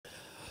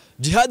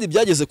Jihad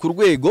byageze ku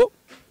rwego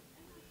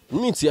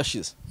iminsi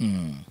yashize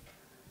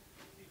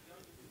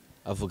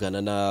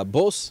avugana na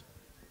boss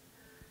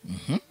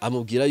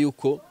amubwira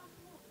yuko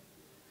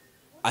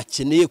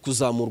akeneye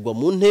kuzamurwa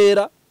mu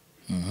ntera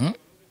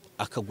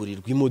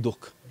akagurirwa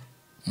imodoka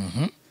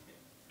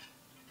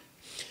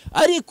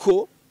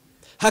ariko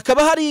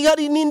hakaba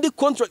hari n'indi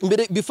contract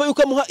imbere before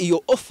yuko amuha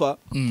iyo offer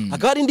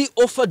hakaba hari indi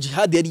offer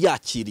Jihad yari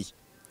yakiriye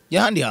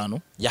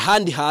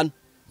yahandi hantu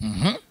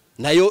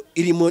nayo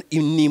irimo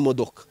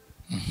n'imodoka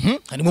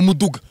harimo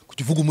muduga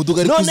kukivuga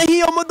umuduga ariko none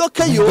hiyo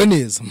modoka yo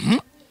neza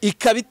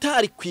ikaba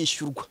itari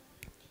kwishyurwa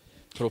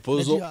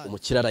proposal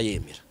umukirara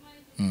yemera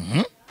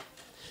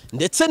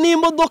ndetse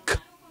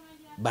n'imodoka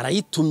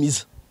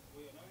barayitumiza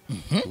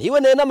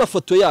niboneye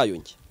n'amafoto yayo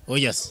nge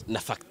yes na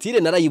facture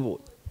narayibonye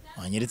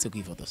wanyeretse ku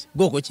ifoto se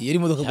bwoko ki yari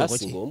imodoka bwoko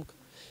ki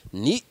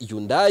ni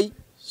Hyundai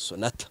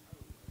Sonata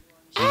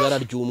ibara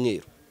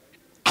ry'umweru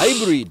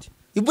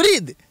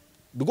hybrid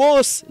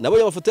rwose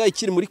nabonye amafoto yayo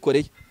ikiri muri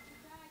Korea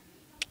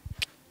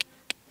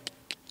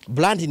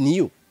brand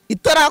new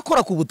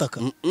itarakora ku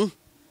butaka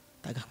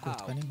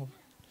tagakotwa n'inkuba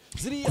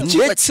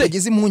ndetse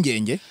yagize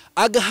impungenge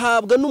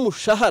agahabwa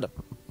n'umushahara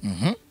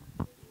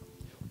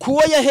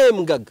kuwa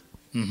yahembwaga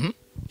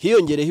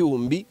hiyongereho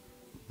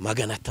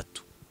 300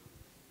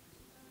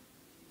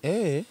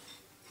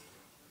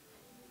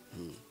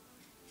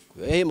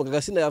 kuwa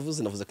yahembwaga sina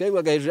yavuze navuze ko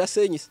yahembwaga hejuru ya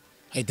senyise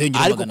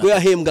ariko kuwa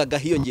yahembwaga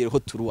hiyongereho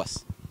turuwasa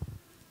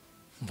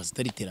mva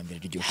zitari iterambere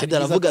ry'igihugu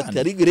hadaravuga ati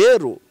ari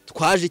rero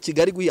twaje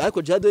Kigali guhi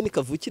ariko Jihad we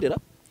nikavukirera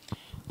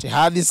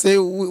Jihad se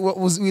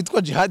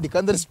witwa Jihad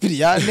kandi ari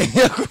Spiriane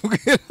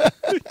yakubwira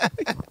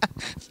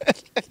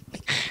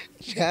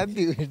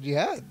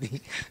Jihad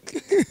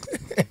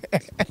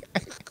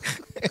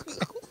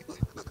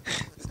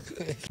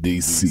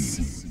DC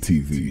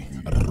TV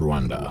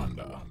Rwanda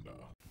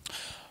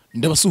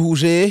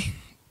ndabasuhuje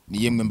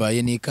niyemwe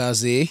mbaye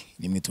nikaze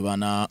nimwe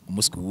tubana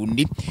umunsi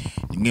wundi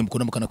nimwe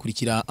mukona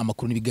mukanakurikira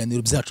amakuru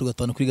n'ibiganiro byacu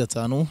 5 kuri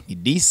 5 ni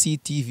DC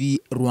TV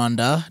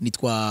Rwanda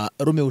nitwa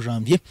Romeo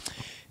Janvier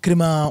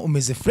Clement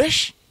umeze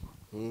fresh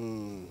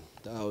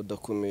daho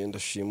dakomeye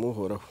ndashima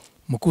uhoraho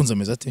mukunzi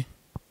ameze ate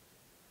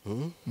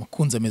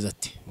mukunzi ameze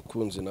ate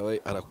mukunzi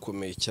nawe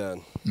arakomeye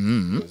cyane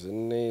ameze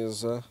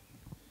neza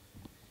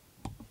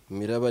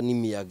miraba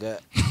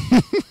n'imiyaga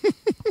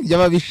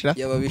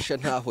yababisha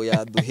ntaho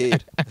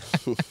yaduhera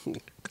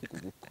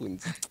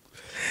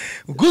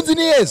ukunzi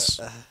ni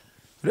Yesu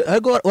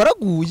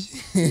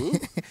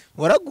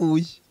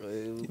waraguye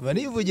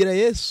banivugira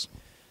Yesu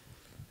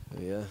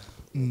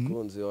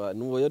umukunzi wa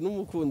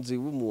n'umukunzi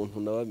w'umuntu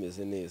nawe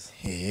ameze neza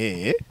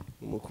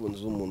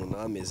umukunzi w'umuntu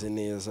nawe ameze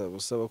neza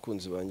gusa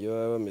abakunzi banjye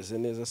baba bameze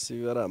neza si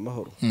ari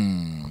amahoro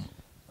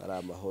ari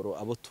amahoro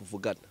abo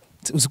tuvugana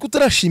uzi ko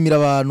utarashimira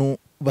abantu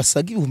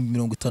basaga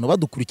 50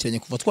 badukurikiranye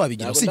kuva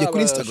twabigira usibye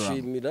kuri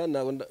Instagram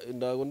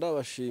ntago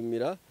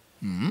ndabashimira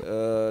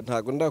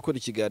ntago ndakora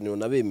ikiganiro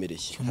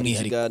nabemereye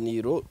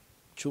ikiganiro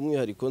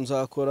cy'umwihariko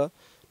nzakora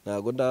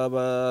ntago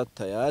ndaba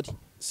tayari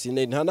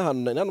sine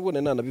ntanubwo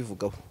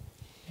nanabivugaho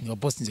ni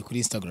postinze kuri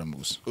Instagram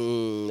gusa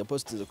na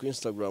postinze kuri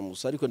Instagram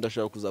gusa ariko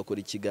ndashaka kuzakora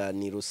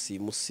ikiganiro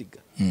simusiga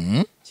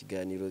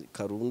ikiganiro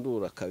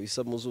karundura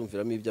kabisa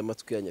muzumviramo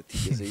iby'amatwi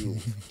yanyatigeze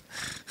yumva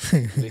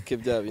reke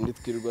bya bindi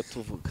twirirwa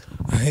tuvuga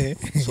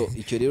so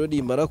icyo rero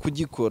nimara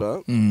kugikora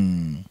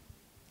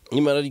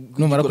nimara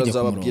gukora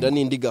zababwira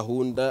n'indi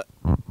gahunda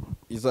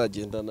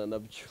izagendana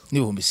nabyo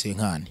n'ibihumbi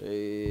senkane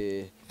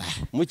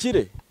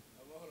mukire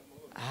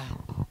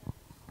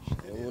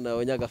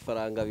nabonye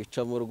agafaranga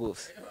bicamo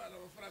rwose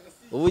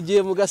ubu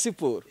ugiye mu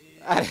gasiporo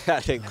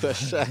ariko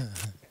sha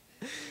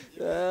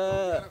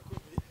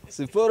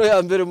siporo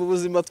ya mbere mu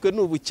buzima twe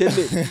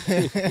n'ubukene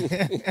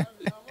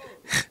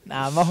ni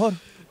amahoro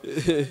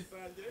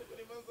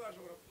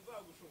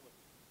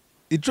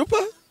icupa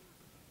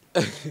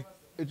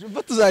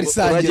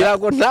tuzarisangira uragira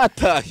ngo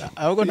ntatahe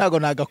ahubwo ntago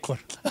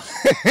nagakora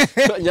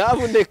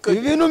nyabuneka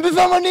ibintu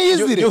mbivamo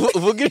n'iyizire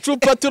uvuga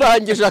icupa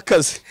turangije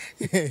akazi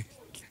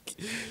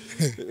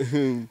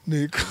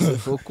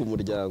niko ku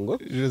muryango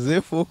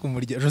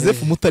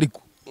Joseph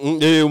Mutariko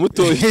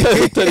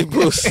umutoya utari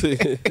bose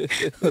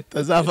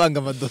utazavanga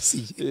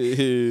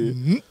amadosiye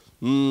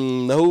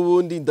naho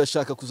ubundi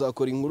ndashaka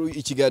kuzakora inkuru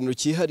ikiganiro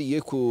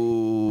cyihariye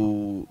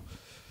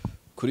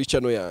kuri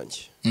channel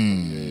yanjye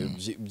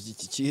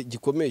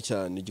gikomeye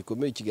cyane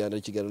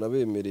ikiganiro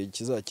nabemereye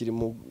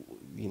kizakirimo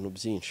ibintu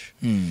byinshi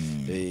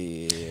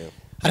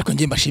ariko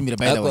ngiye mbashimira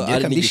by the way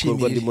kandi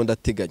ndishimira ndimo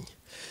ndateganya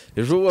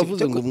ejo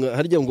wavuze ngo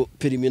harya ngo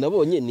perimi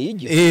nabonye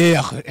nigi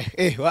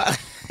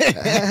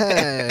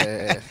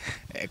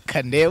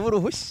kandeba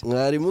uruhushya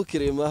mwari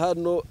mukirema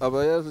hano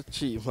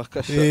abayaciye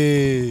impakasha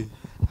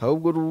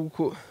ahubwo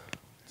ruko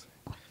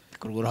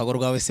kurwo ruhago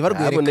rwawe se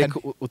barwerekana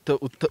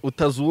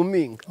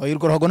utazuminga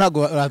urwo ruhago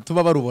ntago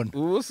ratuma barubona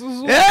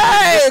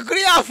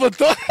kuri ya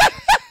foto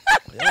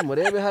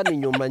murebe hano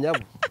inyuma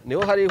nyabo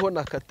niho hariho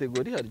na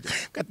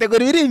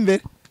kategori iri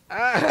imbere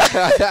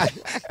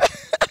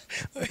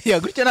ya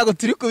gutya ntago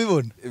turi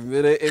kubibona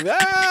imbere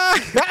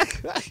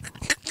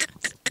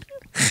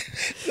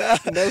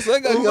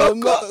nasaga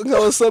nka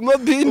Osama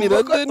bin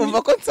Laden.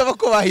 Umva ko nsaba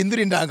ko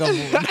bahindura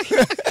indangamuntu.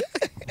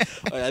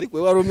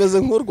 Ariko wari umeze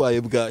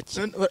nk'urwaye bwaki.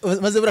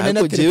 Maze burahena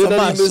Ariko teretse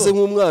nari amaso. meze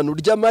nk'umwana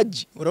urya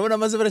amagi. Urabona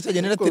maze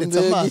buracagenda teretse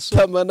amaso.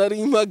 Gitama nari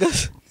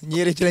impagaze.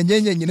 Nyerekera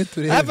njye nyine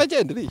turebe. Ava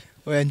genderi.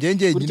 Oya njye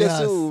nyine Kurya se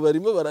hasi.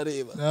 barimo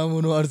barareba. Nta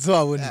muntu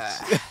wazabona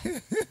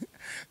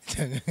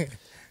iki.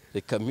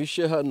 Reka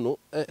mishe hano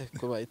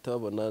ko bahita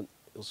babona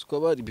uko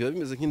bari biba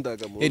bimeze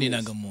nk'indangamuntu. Eri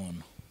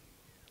ndangamuntu.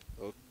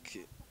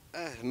 Okay.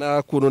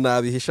 Nta kuntu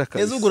nabihisha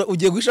kabisa. Ese ugura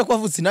ugiye guhisha ko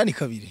wavutse inani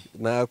kabiri.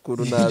 Nta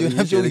kuntu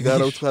nabihisha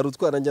rigara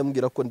utwara njya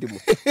mbwira ko ndi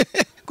muto.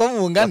 Ko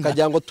mungana.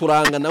 Akajya ngo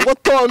turangana ngo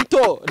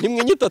tonto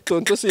ntimwinyita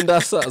tonto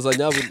sindasaza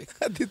nyabuneka.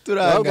 Ati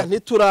turanga.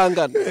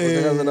 Ntiturangana.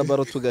 Ugaza na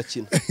baro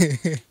tugakina.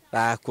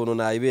 Nta kuntu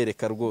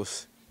nayibereka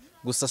rwose.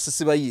 Gusa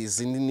se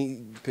bayizi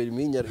ni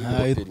permis nyari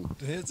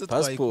permis.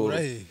 Passport.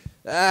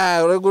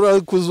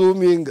 Uragura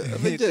kuzuminga.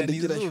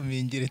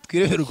 Zumingire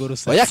twirebera urwo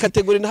rusatsi. Oya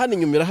kategori na hano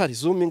inyuma irahari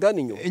zuminga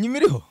ni inyuma. Inyuma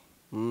iriho?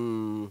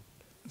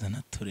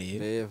 Zana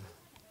turebe.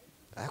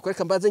 Ariko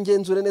reka mbaze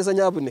ngenzure neza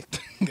nyabuneka.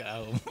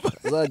 Ngaho.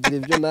 Zagira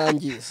ibyo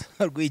nangiza.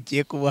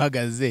 Rwikiye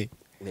kubuhagaze.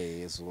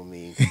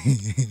 Zuminga.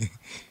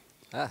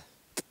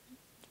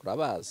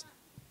 Urabaza.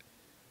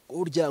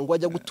 Urya ngo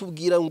ajya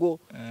gutubwira ngo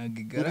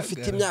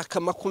ufite imyaka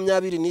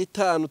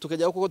 25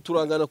 tukajya kuko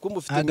turangana kumba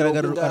ufite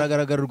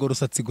agaragara urwo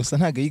rusatsi gusa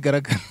ntago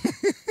yigaragara.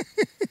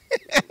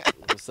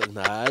 Gusa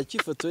nta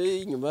kifoto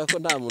y'inyuma ko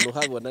nta muntu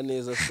habona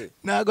neza se.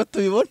 Nago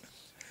tubibona.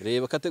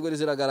 Reba kategori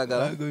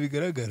ziragaragara. Nago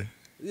bigaragara.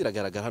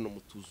 Ziragaragara hano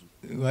mutuzu.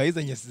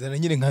 Wahizanye sizana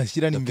nyine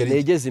nkashyirana imbere.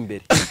 Negeze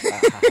imbere.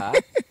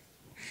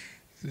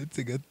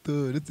 Uretse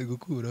gato, uretse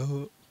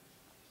gukuraho.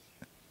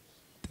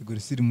 Tegori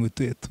siri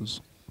muto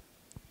yatuzo.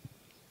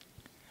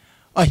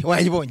 Ay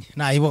wayibonye,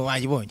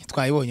 wayibonye,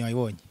 twayibonye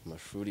wayibonye.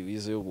 Amashuri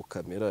bize yo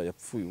gukamera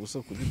yapfuye ubusa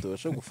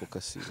kudidobasha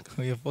gufokasinga.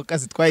 Oya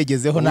focus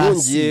twayigezeho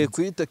nasi. Ngiye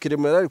kwita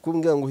Clement ari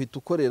kumbwira ngo uhita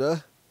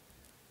ukorera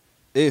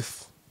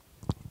F.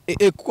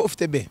 Kuko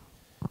ufite B.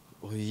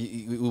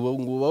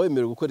 Uba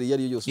wemerewe gukora iyo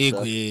ari yo yose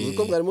ushaka.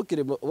 Uko mwarimu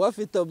Clement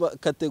wafite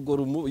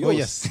kategori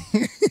yose.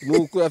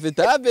 Nuko afite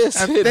A B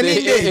C D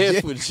E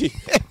F G.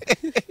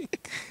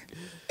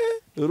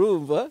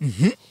 Urumva?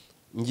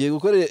 Ngiye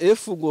gukorera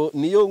F ngo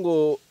niyo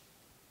ngo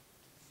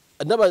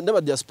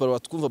n'aba diaspora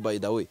batwumva by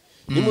the way.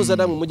 Nimuza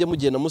namwe mujye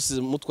mugenda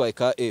mutwaye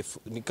ka F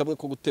ni kamwe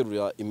ko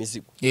guterura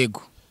imizigo.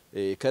 Yego.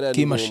 Kariya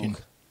ni machine.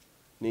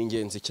 Ni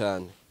ingenzi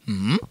cyane.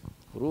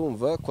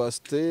 Urumva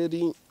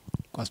Kwasteri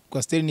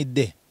ni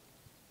D.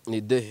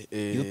 Ni D.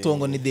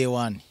 Yutongo ni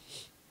D1.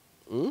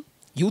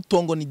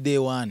 Yutongo ni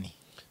D1.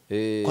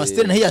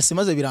 Kwasteri nayo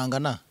yasimaze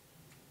birangana.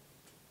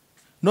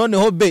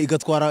 Noneho B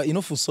igatwara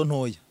inofuso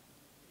ntoya.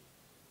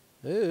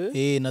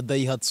 Na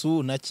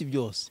Daihatsu naki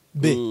byose.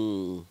 B.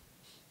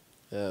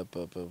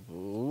 Papa.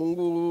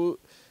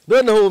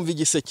 Noneho wumva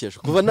igisekeje.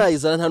 Kuva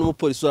nayizana nta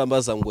n'umupolisi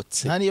urambaza ngo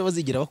tse. Nta niyo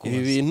bazigira bakubaza.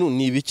 Ibi bintu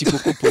ni ibiki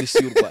kuko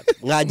polisi y'u Rwanda.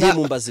 Mwagiye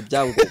mumbaza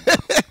ibyangombwa.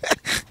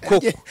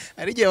 Koko.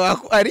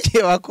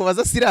 Arigiye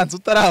wakubaza silence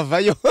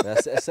utaravayo.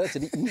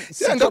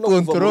 Sanga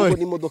control.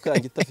 Ni imodoka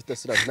yanjye itafite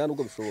silence nta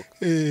nubwo bishoboka.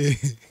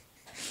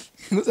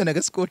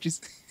 Nguzana scotch.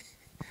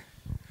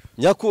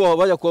 Nyakuba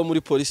bajya kuba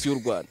muri polisi y'u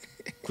Rwanda.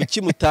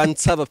 Kuki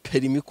mutansaba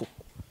permis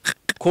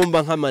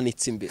komba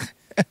nkamanitse imbere.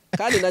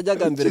 Kandi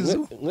najyaga mbere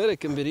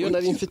nkwereke mbere iyo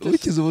nari mfite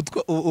ukize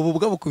ubu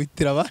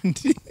bwabukubitira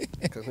abandi.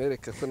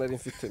 Nkwereka ko nari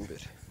mfite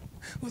mbere.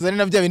 Uzane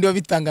na bya bindi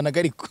babitanganaga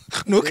ariko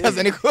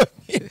nukazane ko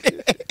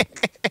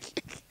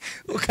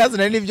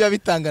ukazana n'ibyo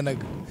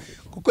babitanganaga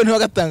kuko niho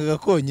gatangaga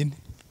konyine.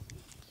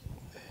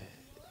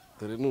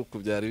 Dore nuko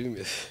byari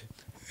bimeze.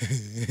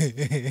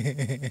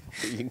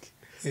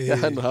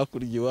 Hano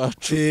hakurya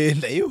iwacu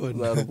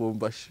ndayibona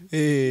Rubumbashi.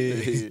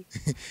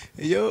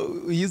 Iyo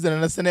uyizana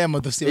na sana ya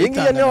madosiye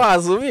bitanga. Ingiye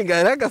wazuminga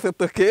ari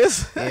agafoto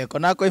keza. Ko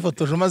nako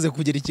ifotoje umaze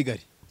kugera i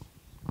Kigali.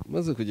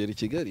 Maze kugera i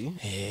Kigali?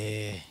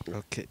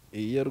 Okay.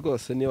 Iyo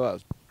rwose niyo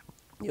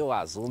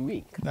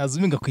wazuminga.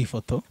 Nazuminga ku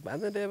ifoto.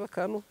 Bande ndeba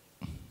kanu.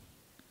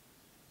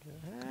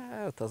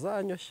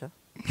 Utazanyosha.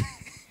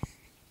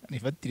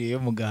 Nifatire yo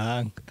mu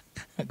gahanga.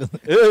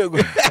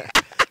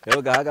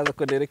 Yo gahagaze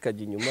ko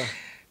nerekanye inyuma.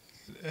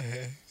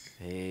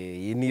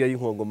 Iyi niyo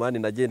y'inkongomani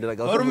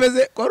nagenderaga.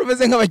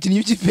 Warumeze nk'abakinnyi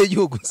b'ikipe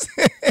y'igihugu.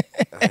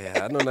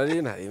 Hano nari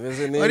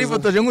imeze neza. Wari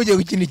fotoje nk'ugiye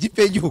gukina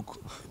ikipe y'igihugu.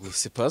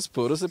 Si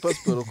passport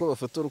uko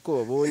bafotora uko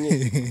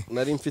babonye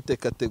nari mfite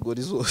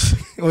kategori zose.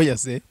 Oya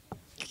se.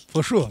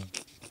 For sure.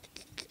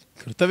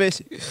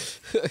 Kurutabeshye.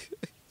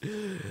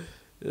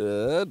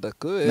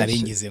 Dakubeshye.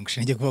 Naringize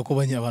ngushingiye kuba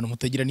ko abantu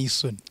mutagira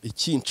n'isoni.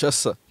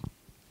 Ikinshasa.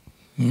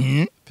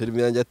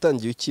 Permis yanjye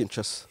yatangiye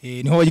Ikinshasa.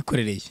 Niho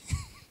wayikorereye.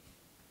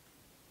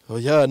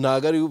 Oya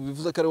ntago ari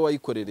bivuze ko ari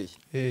wayikorereye.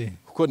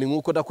 Kuko ni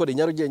nkuko nakoreye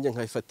Nyarugenge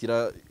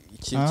nkayifatira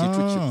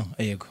Kicukiro.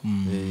 Yego.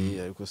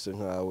 Ariko se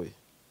nkawe.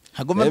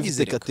 Hagomba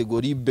kwizera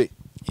kategori B.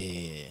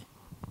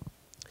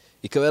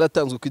 Ikaba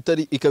yaratanzwe ku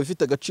itari ikaba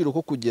ifite agaciro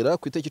ko kugera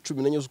ku itariki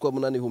 14 z'ukwa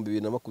 8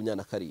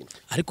 2027.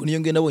 Ariko niyo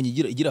nge nabonye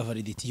igira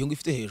validity iyo ngo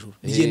ifite hejuru.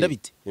 Bigenda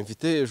bite?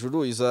 Imfite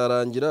hejuru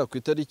izarangira ku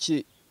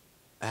itariki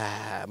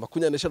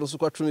 24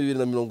 z'ukwa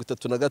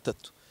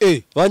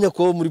 2033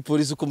 banyako muri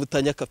polisi ko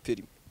mutanya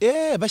kaperi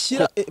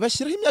bashyiraho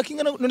imyaka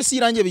ingana none si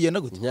irangiye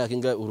bigenda gute imyaka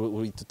inga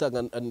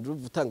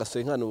utanga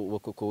senkano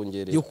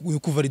bakongere yo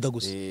kuvarida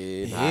gusa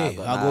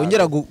ntago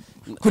wongera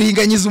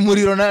kuringanyiza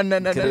umuriro na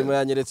Clement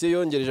yanyeretse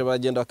yongereje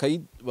bagenda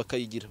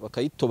bakayigira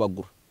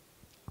bakayitobagura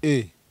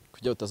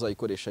kujya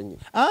utazayikoresha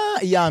nyine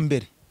iya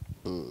mbere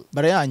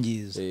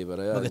barayangiza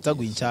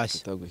bagataguye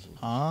inshyashya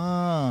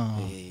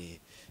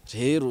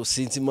rero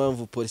sinzi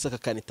impamvu polisi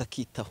akakanita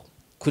kitaho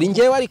kuri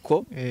ngewe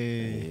ariko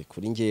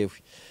kuri ngewe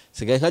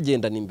sigaye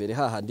nkagendana imbere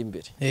hahandi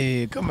imbere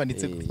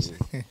kamanitse gutya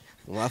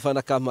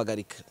mwafana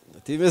kampagarika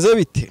ati bimeze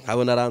bite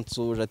nkabona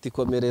aransuje ati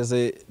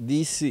komereze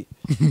DC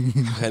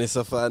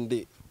kanisa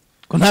fandi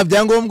ko nta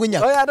byangombwa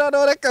unyaka oya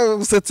no reka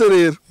gusetse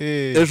rero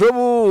ejo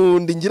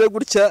bundi ngire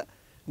gutya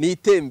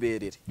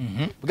nitemberere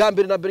bwa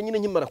mbere na mbere nyine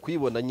nkimara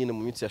kuyibona nyine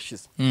mu minsi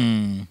yashize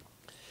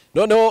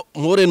noneho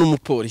mpore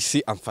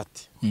n'umupolisi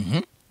amfate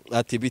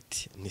ati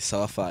biti ni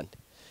sawa fandi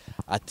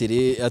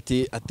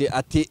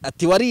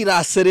ati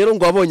warirase rero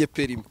ngo wabonye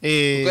perimi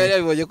kuko yari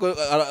yabibonye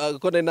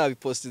ko nari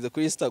nabipostinze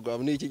kuri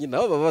Instagram n'iki nyine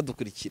nabo baba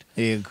badukurikira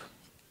yego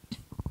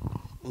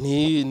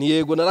ni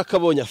yego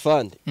narakabonye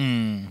afande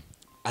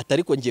ati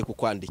ariko ngiye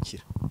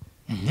kukwandikira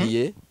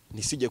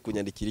nisije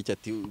kunyandikira iki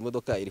ati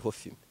imodoka iriho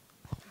film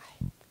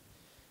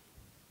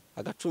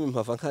agacumi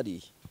mpava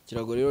nkariye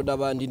kirago rero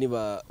n'abandi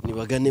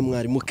nibagane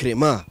mwarimu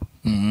Clement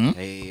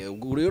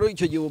rero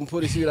icyo gihe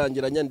umupolisi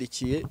birangira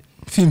nyandikiye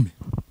film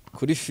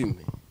kuri film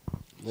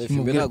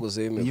ntago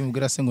zemewe iyo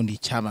mbwira se ngo ndi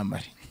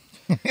icyamamare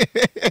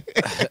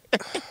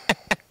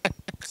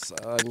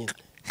sanye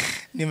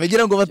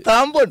nibagira ngo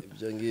batambone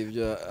ibyo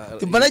ngibyo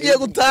mbanagiye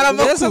gutara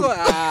amakuru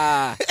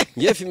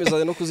ngiye film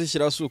zaje no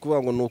kuzishyira su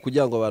kuvuga ngo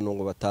nukugira ngo abantu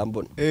ngo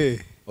batambone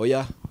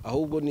oya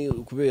ahubwo ni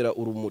kubera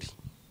urumuri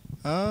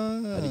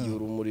hari igihe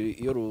urumuri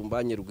iyo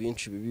rumbanye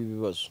rwinshi bibi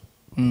bibazo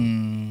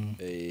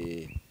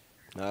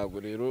ntago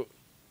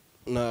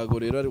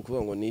rero ari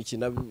kuvuga ngo niki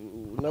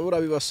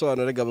nabura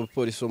bibasobanura rega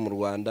abapolisi bo mu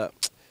Rwanda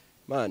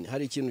man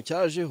hari ikintu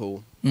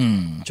cyajeho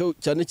cyo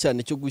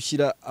cyane cyo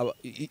gushyira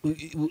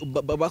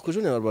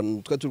bakoje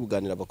n'abantu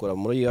twaturuganira bakora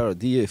muri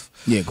RDF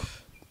yego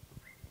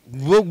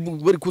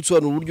bari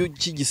kutsobanura uburyo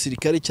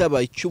cy'igisirikare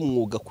cyabaye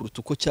cy'umwuga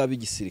kuruta uko cyaba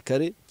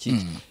igisirikare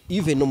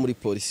even no muri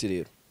polisi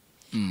rero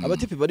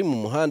abatipi bari mu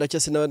muhanda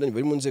cyangwa se n'abandi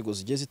bari mu nzego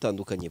zigiye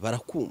zitandukanye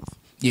barakumva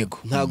yego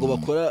ntago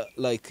bakora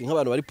like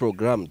nk'abantu bari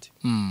programmed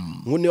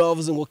ngo ni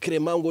wavuze ngo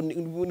Clement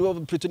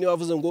ngo ni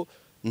wavuze ngo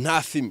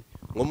nta film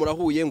ngo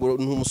murahuye ngo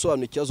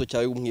ntumusobanura ikibazo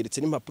cyawe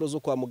umwiritse n'impapuro zo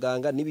kwa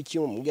muganga n'ibiki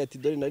mu gihe ati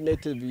dore na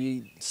net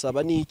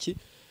bisaba n'iki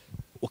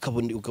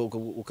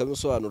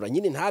ukabisobanura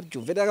nyine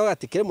ntabyumve rero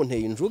ati Clement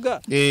nteye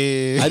injuga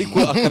ariko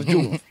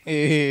akabyumva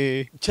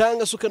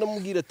cyangwa se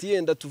ukanamubwira ati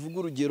yenda tuvuga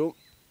urugero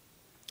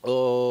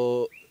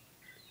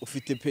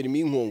ufite perimi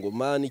y'inkongo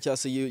mani cyangwa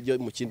se yo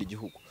mu kindi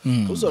gihugu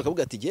kabuzora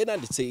kavuga ati giye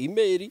nanditse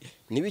email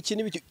n'ibiki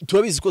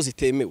turabizi ko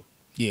zitemewe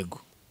yego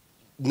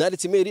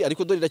nanditse email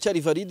ariko dore iracyari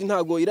valide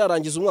ntago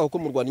irarangiza umwaka uko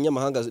mu Rwanda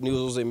nyamahanga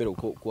nizo zemerewe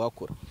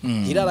kuhakora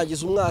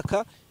irarangiza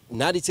umwaka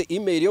nanditse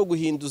email yo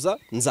guhinduza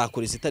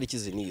nzakoreza itariki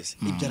zinize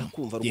ibyo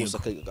arakumva rwose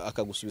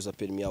akagusubiza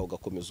perimi yawe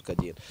gakomeza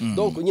ukagenda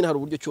donc nyine hari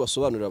uburyo cyo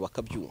wasobanurira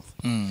bakabyumva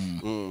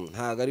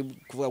ntago ari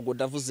kuvuga ngo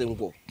ndavuze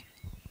ngo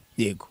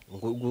yego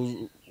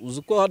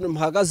uzuko hano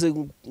mpagaze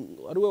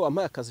ari we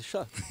wampaye akazi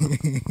shaka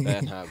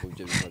ntago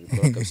ibyo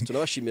bikora kabisa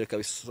tunabashimira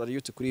kabisa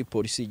yuti kuri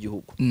polisi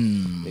y'igihugu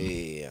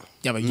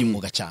yaba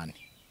y'umwuga cyane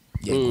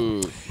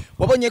yego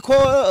wabonye ko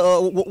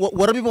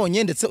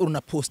warabibonye ndetse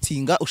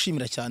urunapostinga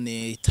ushimira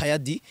cyane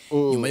Tayadi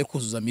nyuma yo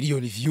kuzuza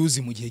miliyoni views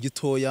mu gihe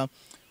gitoya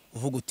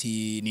uvuga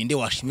uti ninde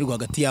washimirwa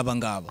hagati y'aba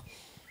ngaba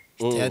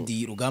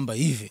Tayadi Rugamba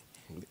Yves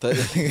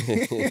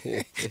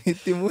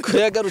ko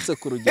yagarutse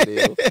ku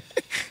rugerero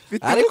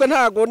ariko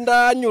ntago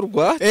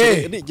ndanyurwa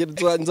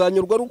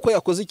nzanyurwa ruko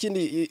yakoze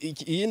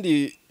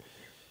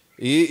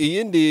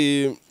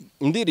iyindi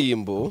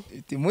ndirimbo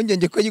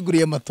impungenge ko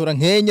yiguriye matora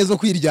nkenye zo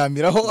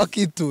kwiryamiraho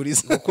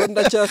akituriza kuko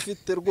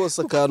ndacyafite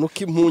rwose akantu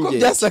k'impungenge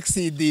bya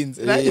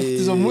succeedinze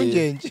izo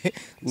mpungenge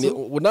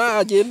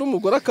nagenda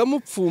umugore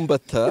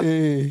akamupfumbata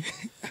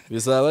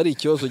bizaba ari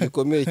ikibazo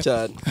gikomeye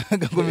cyane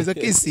agakomeza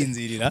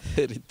kwisinzirira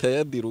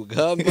Tayadi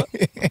Rugamba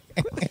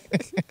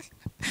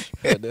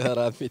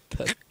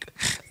harafita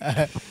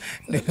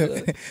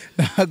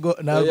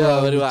nago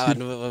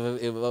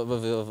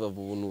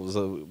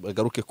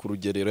bagaruke ku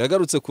rugerero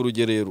yagarutse ku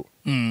rugerero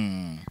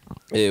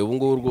ubu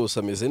ngubu rwose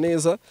ameze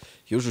neza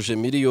yujuje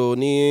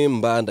miliyoni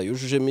mbanda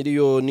yujuje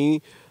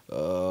miliyoni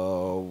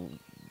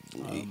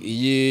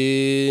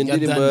iyi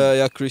ndirimbo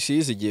ya Chris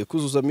igiye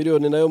kuzuza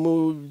miliyoni nayo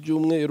mu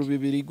byumweru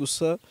 2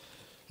 gusa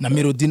na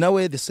Melody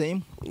nawe the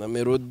same na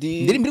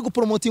Melody ndirimbo iri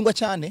gupromotingwa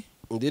cyane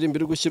indirimbo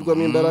iri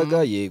gushyirwamo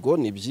imbaraga yego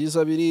ni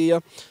byiza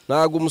biriya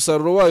ntago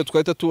umusaruro wayo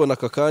twahita tubona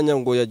akakanya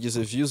ngo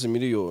yagize views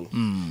miliyoni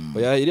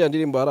oya iriya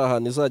ndirimbo hari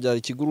ahantu izajya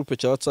ikigurupe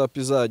cya WhatsApp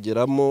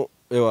izageramo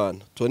ewana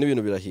tubona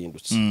ibintu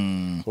birahindutse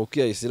nkuko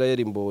ya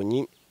Israel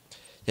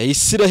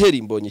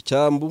Mbonyi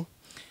cyambu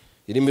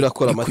irimo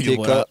irakora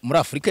amateka muri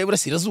Afrika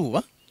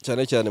y'Iburasirazuba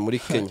cyane cyane muri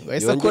Kenya.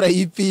 Wese akora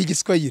EP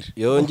y'igiswahili.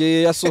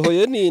 Yongeye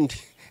yasohoye nindi.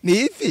 Ni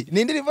EP,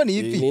 ni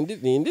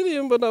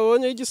indirimbo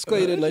nabonye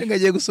y'igiswahili nayo.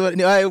 Ngagiye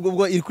gusohora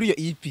ubwo iri kuri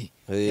iyo EP.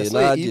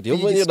 Nagira yo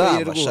muri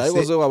nabashaye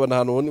bozo wabona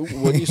hano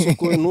ubonye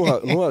isoko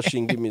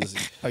ntuhashinga imizi.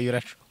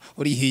 Ayuracho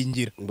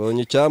urihingira.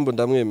 Mbonye cyambo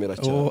ndamwemera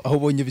cyane. Aho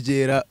ubonye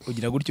byera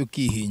ugira gutyo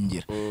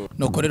ukihingira.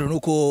 Nuko rero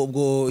nuko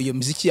ubwo iyo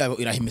muziki yabo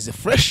irahimeze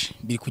fresh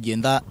biri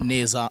kugenda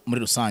neza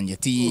muri rusange.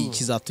 Ati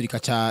kizaturika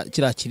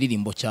kira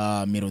kiririmbo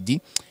cya Melody.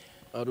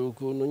 Ari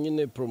ukuntu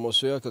nyine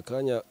promotion y'aka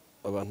kanya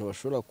abantu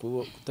bashobora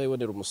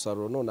kutayibonera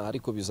umusaruro none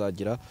ariko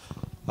bizagira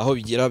aho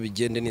bigira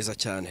bigende neza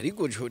cyane.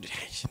 Ariko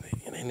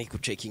ni ku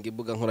checking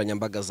imbuga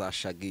nkoranyambaga za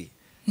Shaggy.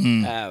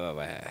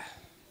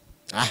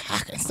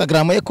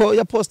 Instagram ye ko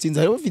ya postinze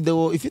hariho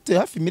video ifite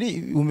hafi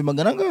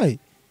 100 ngahe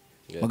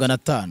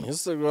 500.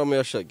 Instagram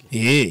ya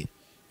Shaggy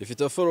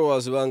ifite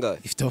followers bangahe?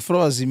 Ifite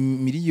followers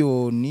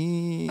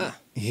miliyoni.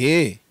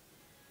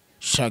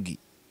 Shaggy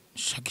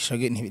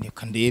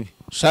ntibikandebe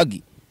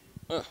Shaggy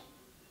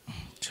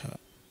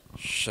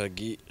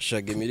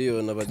Shaggy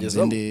miliyoni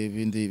abagezamo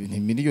bindi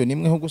miliyoni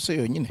imwe ho gusa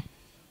yonyine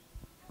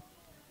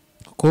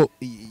ko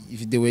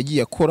video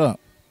yagiye akora.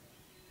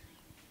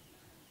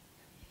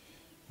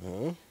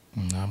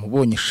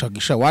 Namubonye Shaggy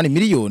 1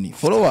 miliyoni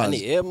followers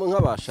ni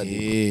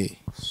nk'abashadi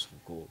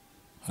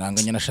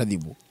aranganya na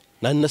Shadibu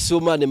na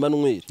Siomane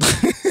Manuel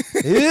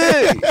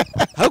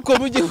hako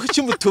mujye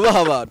kukimutubaha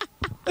abantu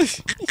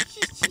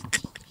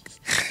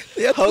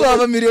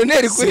yatwaba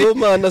miliyoneri kuri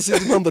Siomane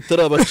sinzi impamvu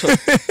atarabaca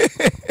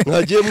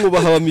nkagiye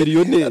mwubaha aba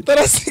miliyoneri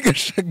atarasiga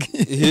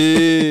Shaggy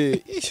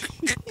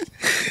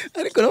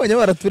ariko nabonye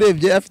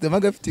baraturebye afite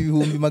magafite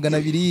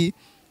 200,000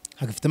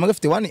 agafite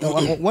magafite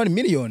 1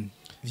 million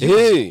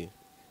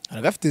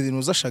aragafite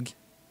zinuza Shaggy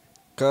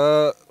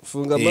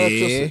kafunga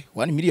macho se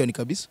 1 million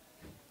kabisa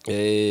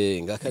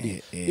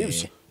ngakari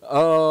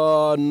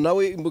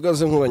nawe imbuga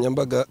ze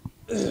nkoranyambaga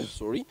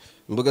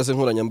imbuga ze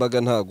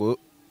nkoranyambaga ntago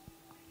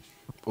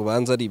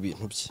ubanza ari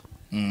ibintu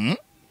bye.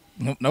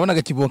 Nabona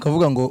gakibo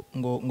kavuga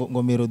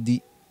ngo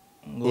Melody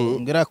ngo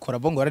ngerakora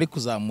bongo ari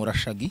kuzamura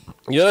Shaggy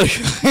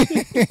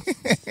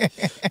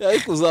ari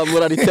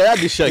kuzamura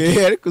retired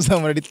Shaggy ari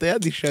kuzamura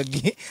retired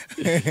Shaggy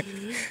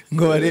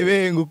ngo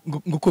barebe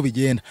nguko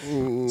bigenda.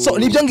 So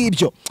nibyo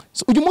ngibyo.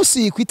 So uyu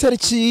munsi ku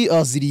itariki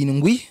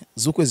 7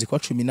 z'ukwezi kwa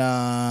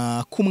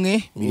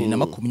 11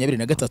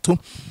 2023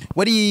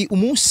 wari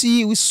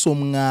umunsi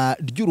w'isomwa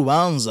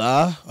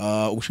ry'urubanza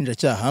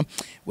ubushinjacyaha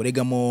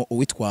buregamo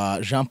uwitwa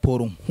Jean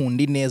Paul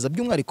Nkundineza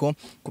by'umwariko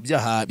ku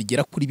byaha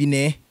bigera kuri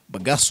 4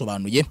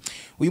 bagasobanuye.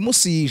 Uyu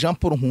munsi Jean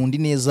Paul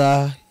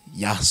Nkundineza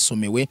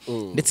yasomewe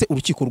ndetse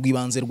urukiko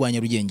rw'ibanze rwa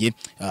Nyarugenge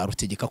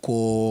rutegeka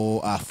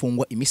ko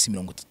afungwa imisi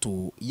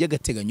 30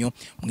 y'agateganyo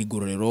mu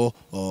igororero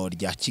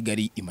rya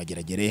Kigali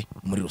Imageragere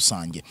muri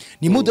rusange.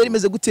 Ni mudo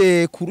rimeze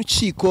gute ku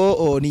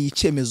rukiko ni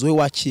icyemezo we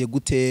wakiye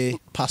gute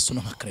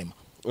personal nka Clement?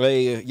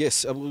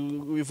 Yes,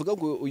 bivuga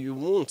ngo uyu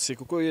munsi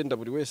kuko yenda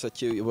buri wese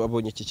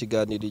abonye iki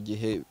kiganiro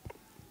igihe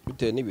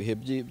bitewe n'ibihe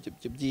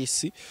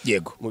by'isi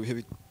yego mu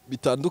bihe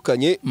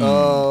bitandukanye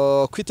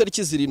ku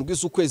itariki 7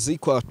 z'ukwezi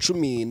kwa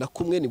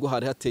 11 nibwo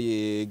hari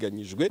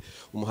hateganyijwe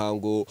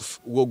umuhango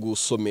wo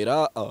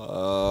gusomera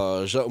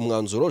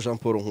umwanzuro Jean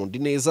Paul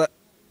Nkundineza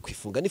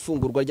kwifunga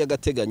n'ifungurwa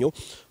ry'agateganyo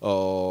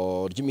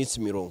ry'iminsi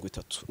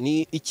 30.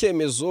 Ni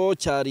icyemezo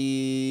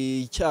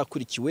cyari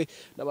cyakurikiwe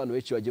n'abantu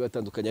benshi bagiye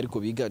batandukanye ariko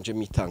biganje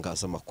mu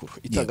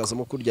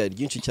itangazamakuru ryari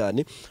ryinshi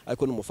cyane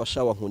ariko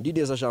n'umufasha wa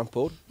Nkundineza Jean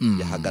Paul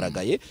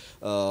yahagaragaye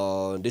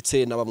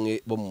ndetse na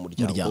bamwe bo mu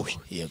muryango we.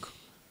 Yego.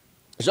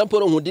 Jean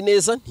Paul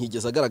Nkundineza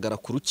ntigeze agaragara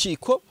ku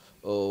rukiko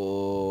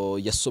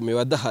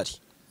yasomewe adahari.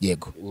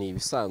 Yego. Ni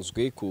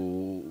ibisanzwe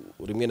ku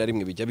rimwe na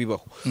rimwe bijya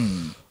bibaho.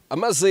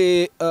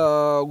 Amaze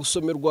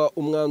gusomerwa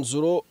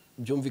umwanzuro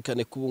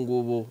byumvikane ko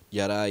ubungubu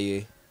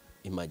yaraye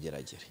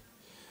Imageragere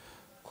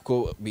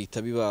kuko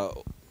bita biba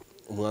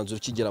umwanzuro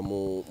ukigera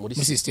muri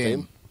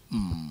system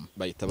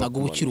bayita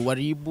bagubukira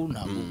waribu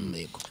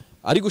ntabwo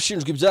ari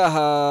gushinjwa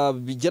ibyaha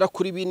bigera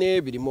kuri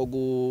 4 birimo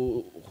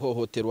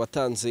guhohotera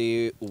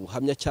watanze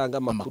ubuhamya cyangwa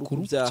amakuru ku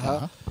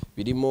byaha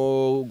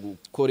birimo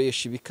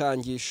gukoresha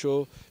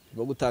ibikangisho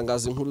birimo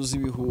gutangaza inkuru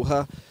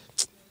z'ibihuha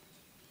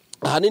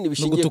ahanini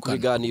bishingiye ku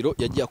biganiro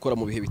yagiye akora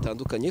mu bihe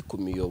bitandukanye ku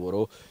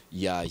miyoboro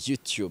ya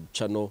YouTube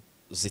channel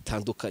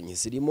zitandukanye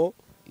zirimo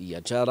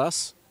iya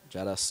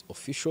Jaras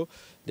Official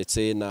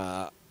ndetse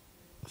na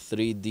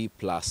 3D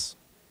Plus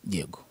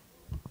yego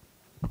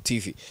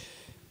TV.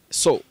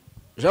 So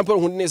Jean Paul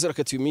Nkundineza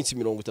rakatiwe iminsi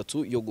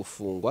 30 yo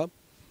gufungwa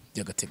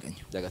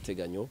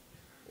by'agateganyo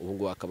ubu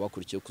ngo akaba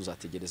akurikiye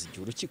kuzategereza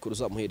igihe urukiko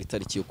ruzamuhera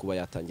itariki yo kuba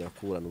yatangira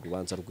kuburana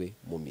urubanza rwe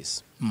mu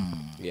mizi.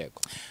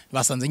 Yego.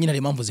 Basanze nyine ari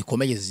impamvu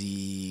zikomeye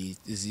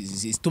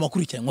zituma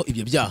kurikiranywa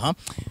ibyo byaha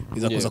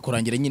bizakoza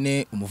kurangira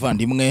nyine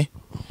umuvandimwe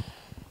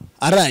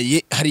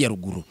araye hari ya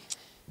ruguru.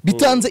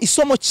 Bitanze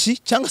isomo ki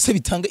cyangwa se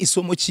bitanga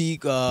isomo ki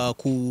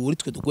kuri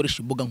twe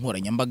dukoresha imbuga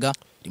nkoranyambaga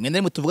rimwe na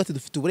rimwe tuvuga ati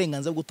dufite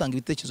uburenganzira bwo gutanga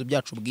ibitekerezo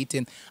byacu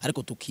bwite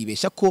ariko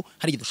tukibeshya ko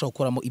hari igihe dushobora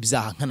gukoramo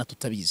ibyaha nkana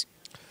tutabizi.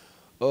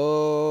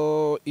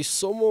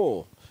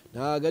 isomo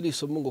ntago ari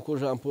isomo ngo ko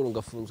Jean Paul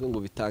ngafunzwe ngo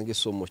bitange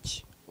isomo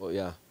ki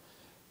oya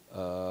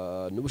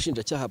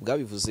n'ubushinjacyaha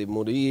bwabivuze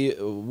muri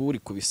buri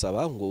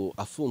kubisaba ngo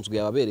afunzwe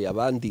yababereye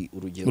abandi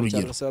urugero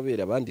cyangwa se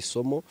ababereye abandi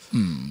isomo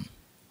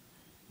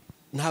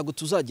ntago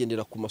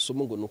tuzagendera ku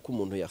masomo ngo nuko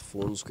umuntu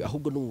yafunzwe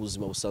ahubwo no mu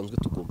buzima busanzwe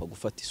tugomba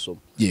gufata isomo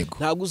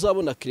ntago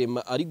uzabona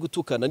Clement ari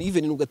gutukana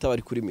even nubwo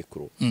atabari kuri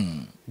mikro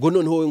ngo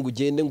noneho wowe ngo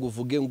ugende ngo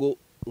uvuge ngo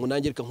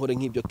nanjye reka nkore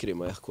nk'ibyo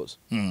Clement yakoze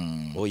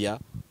oya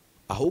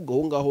ahubwo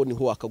aho ngaho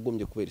niho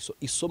wakagombye kubera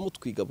isomo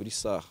twiga buri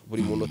saha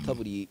buri munota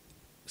buri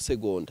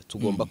segonda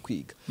tugomba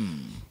kwiga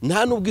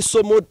nta nubwo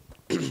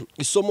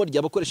isomo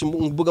ry'abakoresha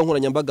imbuga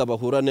nkoranyambaga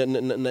bahura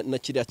na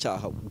kiriya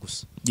cyaha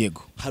gusa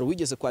yego hari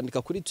wigeze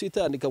kwandika kuri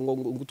Twitter yandika ngo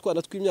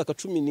gutwara tw'imyaka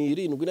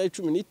 17 na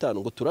 15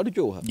 ngo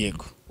turaryoha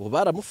yego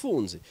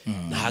baramufunze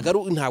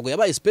ntago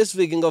yabaye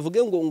specific ngo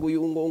avuge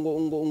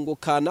ngo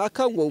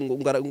kanaka ngo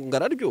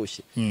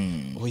ngararyoshye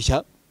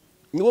oya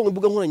niwo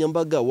imbuga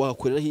nkoranyambaga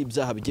wakoreraho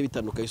ibyaha bigiye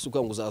bitandukanye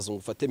suko ngo uzaza ngo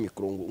ufate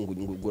mikro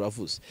ngo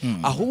uravuze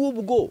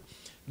ahubwo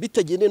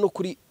bitagendeye no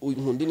kuri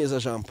Nkundi neza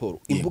Jean Paul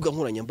imbuga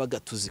nkoranyambaga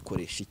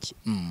tuzikoresha iki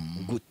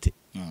gute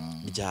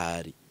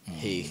byari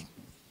hehe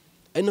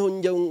ari naho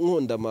njya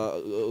nkonda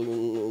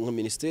nka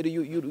ministeri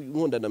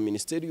nkonda na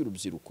ministeri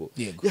y'urubyiruko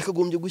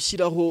yakagombye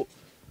gushyiraho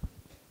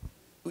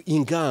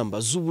ingamba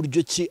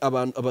z'uburyo ki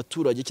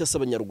abaturage cyangwa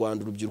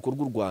abanyarwanda urubyiruko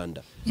rw'u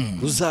Rwanda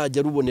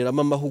ruzajya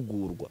ruboneramo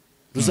amahugurwa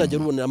ruzajya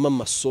ruboneramo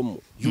amasomo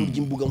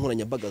y'uburyo imbuga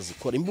nkoranyambaga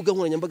zikora imbuga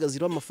nkoranyambaga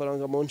zira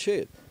amafaranga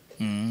moncher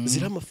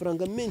zira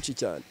amafaranga menshi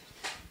cyane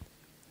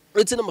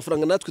uretse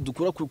n'amafaranga natwe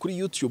dukura kuri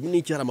YouTube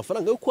n'iki hari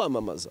amafaranga yo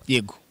kwamamaza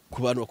yego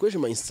ku bantu bakoresha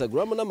ama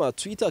Instagram n'ama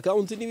Twitter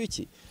account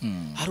n'ibiki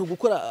hari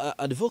gukora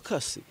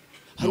advocacy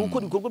hari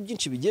gukora ibikorwa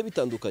byinshi bigiye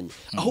bitandukanye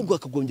ahubwo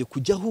akagombye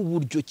kujyaho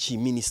uburyo ki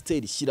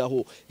ministeri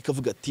ishyiraho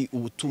ikavuga ati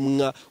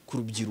ubutumwa ku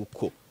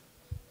rubyiruko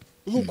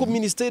nkuko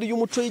ministeri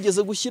y'umuco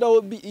yigeze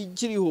gushyiraho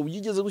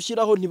yigeze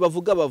gushyiraho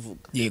ntibavuga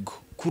yego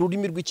ku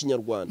rurimi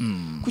rw'ikinyarwanda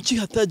kuki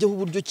hatajyaho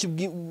uburyo ki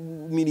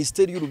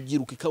ministeri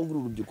y'urubyiruko ikangura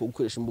urubyiruko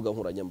gukoresha imbuga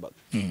nkoranyambaga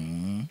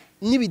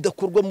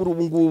nibidakorwa muri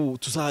ubu ngubu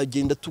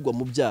tuzagenda tugwa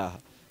mu byaha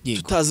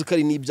tutazi ko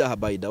ari n'ibyaha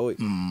by the way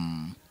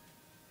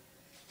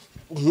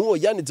nkuwo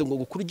yanditse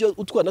ngo kurya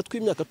utwana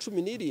tw'imyaka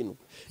 17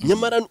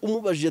 nyamara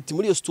umubajije ati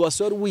muri iyo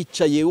situation wari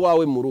wicaye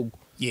wawe mu rugo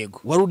yego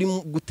wari uri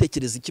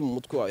gutekereza iki mu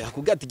mutwe wawe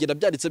hakugatigera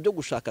byanditse byo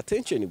gushaka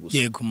attention gusa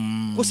yego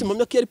gusa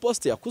impamya ko yari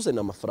poste yakuze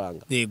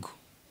n'amafaranga yego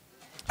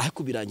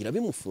ariko birangira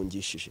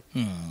bimufungishije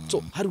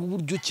so hari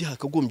uburyo ki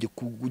hakagombye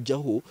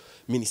kujyaho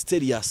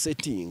ministeri ya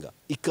settinga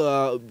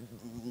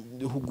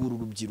ikahugura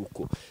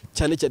urubyiruko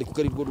cyane cyane kuko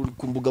ari rwo ruri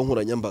ku mbuga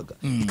nkoranyambaga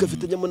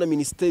ikafatanyamo na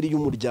ministeri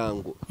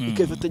y'umuryango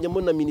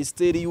ikafatanyamo na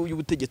ministeri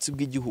y'ubutegetsi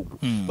bw'igihugu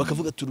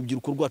bakavuga ati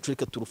urubyiruko rwacu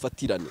reka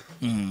turufatirane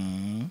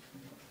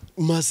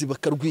maze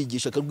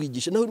bakarwigisha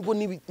naho rwo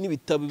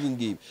n'ibitabo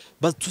bingibi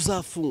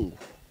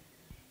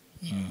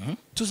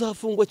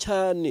tuzafungwa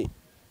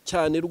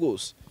cyane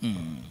rwose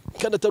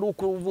kandi atari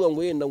uko uvuga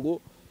ngo yenda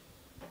ngo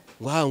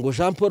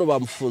Jean Paul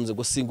bamufunze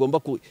ngo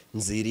singomba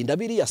nzirinda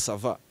biriya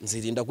sava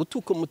nzirinda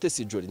gutuka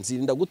Mutesi Jolly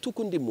nzirinda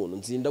gutuka undi muntu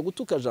nzirinda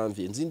gutuka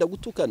Janvier nzirinda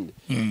gutuka nde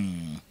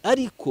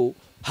ariko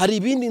hari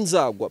ibindi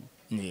nzagwa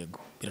yego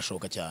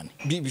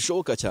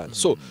bishoboka cyane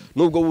so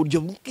nubwo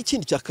buryo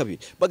ikindi cya kabiri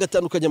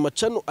bagatandukanya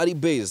amacano ari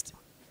based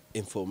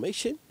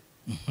information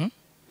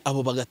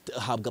abo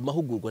bagahabwa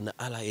amahugurwa na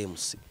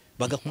RMC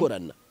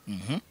bagakorana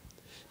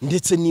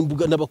ndetse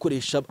n'imbuga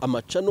n'abakoresha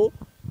amacano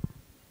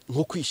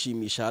nko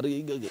kwishimisha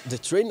the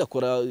train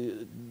akora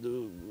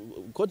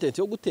content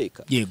yo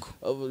guteka yego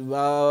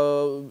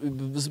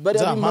bari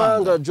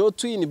amanga Joe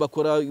Twin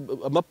bakora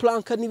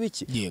amaplanka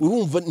n'ibiki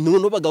urumva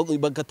none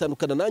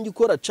bagatandukana nanjye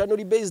ukora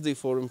channel based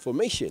for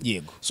information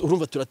so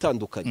urumva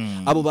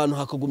turatandukanye abo bantu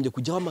hakagombye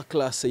kujyaho ama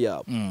class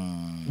yabo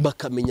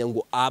bakamenya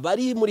ngo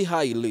abari muri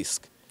high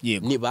risk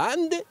ni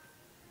bande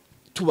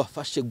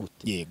tubafashe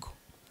gute yego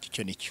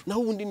icyo nicyo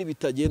naho ubundi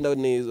nibitagenda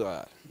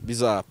neza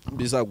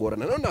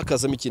bizagorana none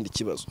akazamo ikindi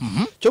kibazo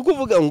cyo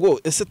kuvuga ngo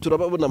ese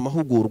turababona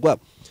amahugurwa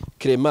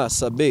Clement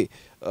Sabe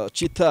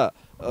Chita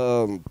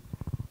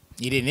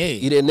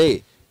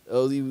Irene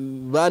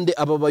bande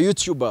aba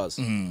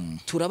YouTubers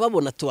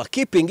turababona tuwa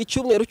keeping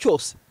icyumweru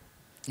cyose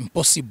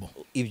impossible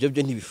ibyo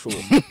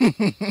ntibishoboka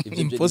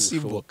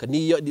impossible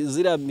niyo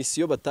zira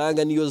mission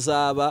batanga niyo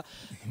zaba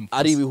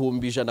ari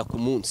 1,100 ku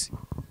munsi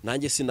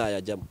nanjye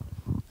sinayajyamo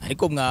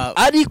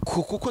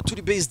ariko kuko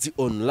turi based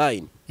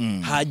online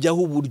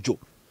hajyaho uburyo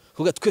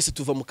kuvuga twese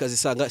tuva mu kazi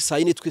sanga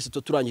sayine twese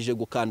turangije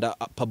gukanda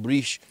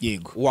publish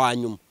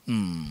wanyuma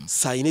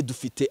sayine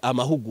dufite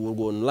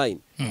amahugurwa online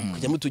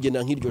kujya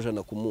mutugenda nk'iryo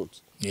jana ku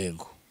munsi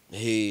yego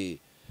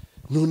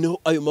noneho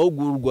ayo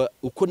mahugurwa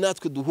uko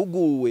natwe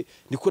duhuguwe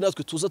niko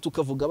natwe tuza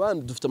tukavuga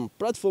abandi dufite ama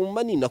platform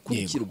manini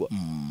nakurikirwa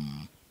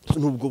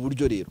nubwo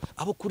buryo rero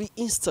abo kuri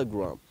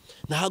Instagram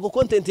ntago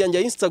content yanjye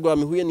ya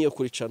Instagram ihuye niyo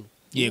kuri channel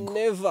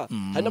never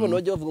hari n'abantu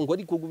bajya bavuga ngo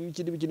ariko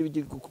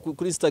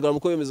kuri Instagram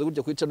uko bemeze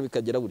gutya kuri channel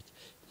bikagera gutya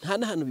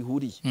nta hantu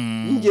bihuriye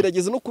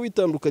ngerageza no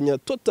kubitandukanya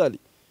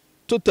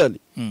totally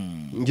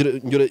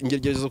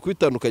ngerageza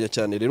kubitandukanya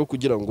cyane rero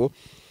kugira ngo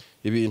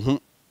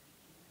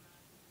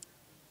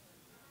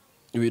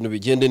ibintu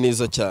bigende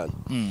neza cyane.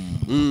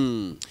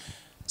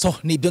 So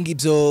ni ibyo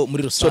ngibyo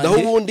muri rusange. So naho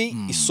ubundi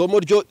isomo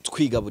ryo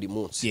twiga buri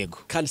munsi. Yego.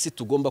 Kandi si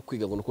tugomba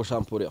kwiga ngo nuko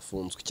Jean Paul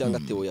yafunzwe cyangwa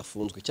Theo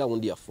yafunzwe cyangwa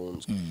undi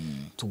yafunzwe.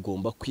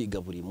 Tugomba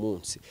kwiga buri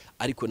munsi.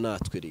 Ariko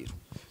natwe rero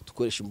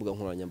dukoresha imbuga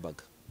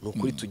nkoranyambaga.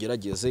 Nukuri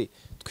tugerageze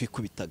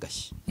twikubita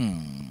gashyi.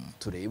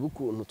 Turebe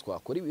ukuntu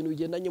twakora ibintu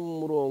bigendanye mu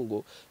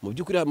murongo. Mu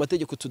by'ukuri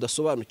amategeko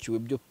tudasobanukiwe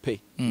byo pe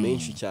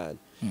menshi cyane.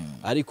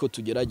 Ariko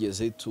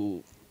tugerageze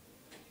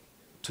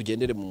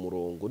tugendere mu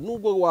murongo.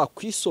 Nubwo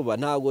wakwisoba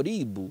ntago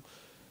ribu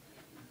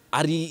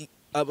ari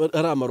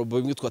amarobo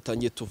bimwe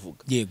twatangiye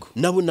tuvuga. Yego.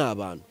 Nabo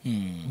n'abantu.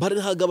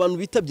 Barahaga abantu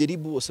bitabye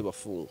ribu bose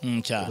bafunga.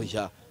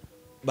 Oya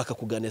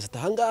bakakuganeza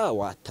ahangaha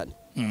watane.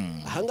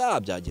 Ahangaha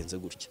byagenze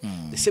gutya.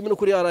 Ese no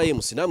kuri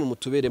RMC namwe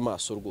mutubere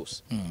maso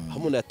rwose.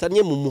 Hamwe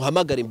yatanye mu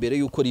muhamagara imbere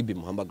yuko ribi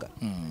muhamagara.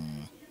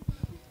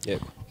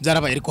 Yego.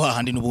 Byarabaye ariko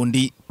hahandi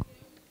nubundi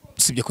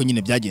sibye ko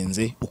nyine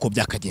byagenze uko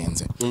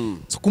byakagenze.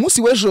 So ku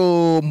munsi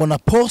w'ejo mbona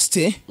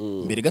poste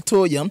mbere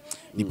gatoya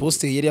ni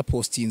poste yari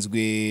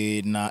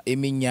yapostinzwe na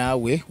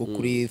Eminyawe wo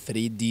kuri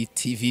 3D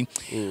TV.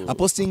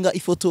 Apostinga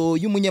ifoto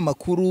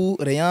y'umunyamakuru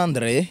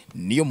Leandre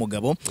niyo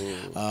mugabo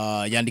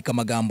yandika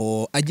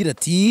amagambo agira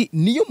ati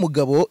niyo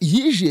mugabo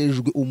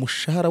yijejwe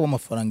umushahara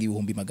w'amafaranga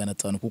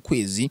 500 ku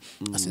kwezi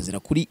asezera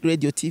kuri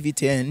Radio TV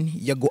 10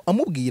 yago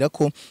amubwira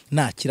ko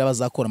nakira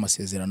bazakora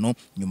amasezerano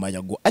nyuma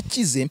yago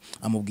akize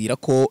amubwira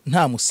ko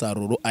nta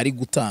musaruro ari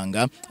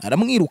gutanga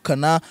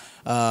aramwirukana.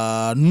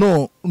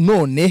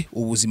 None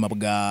ubuzima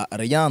bwa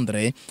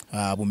Leandre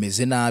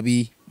bumeze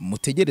nabi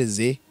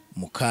mutegereze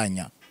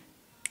mukanya.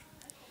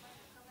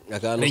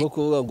 Akantu ko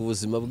kuvuga ngo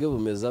ubuzima bwe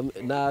bumeza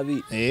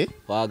nabi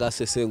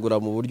wagasesengura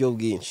mu buryo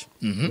bwinshi.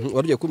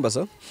 Waryo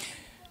kumbaza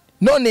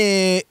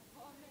none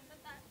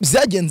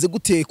byagenze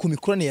gute ku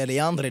mikorane ya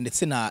Leandre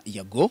ndetse na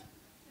Yago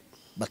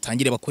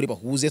batangire bakore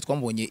bahuze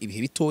twamubonye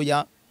ibihe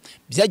bitoya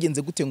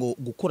byagenze gute ngo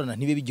gukorana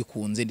ntibe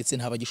bigikunze ndetse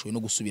ntabagishoye no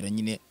gusubira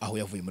nyine aho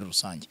yavuye muri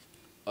rusange?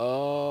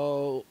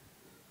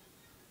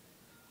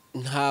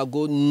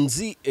 Ntago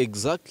nzi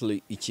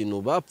exactly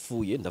ikintu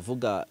bapfuye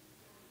ndavuga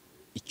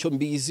icyo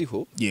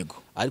mbiziho. Yego.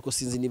 Ariko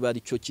sinzi niba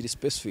ari cyo kiri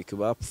specific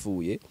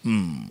bapfuye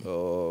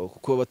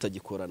kuko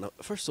batagikorana.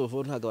 First of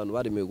all ntago abantu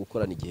baremewe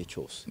gukorana igihe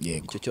cyose.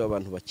 Icyo cyo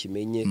abantu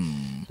bakimenye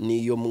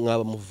niyo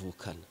mwaba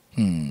muvukana.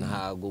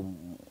 Ntago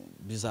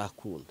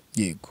bizakunda.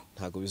 Yego.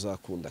 Ntago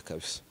bizakunda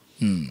kabisa.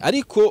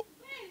 Ariko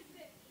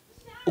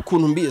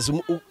ukuntu mbizi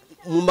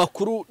mu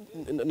makuru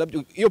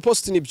nabyo iyo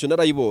post nibyo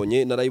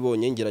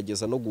narayibonye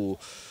ngerageza no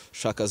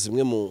gushaka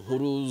zimwe mu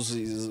nkuru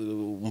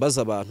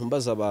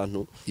mbaza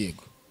abantu.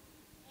 Yego.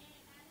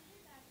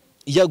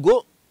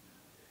 Yago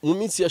mu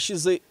minsi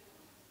yashize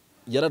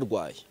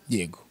yararwaye.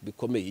 Yego.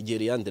 Bikomeye igihe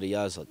Leandre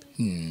yazaga.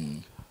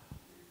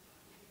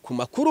 Ku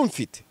makuru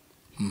mfite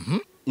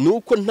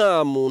nuko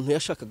nta muntu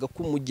yashakaga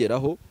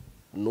kumugeraho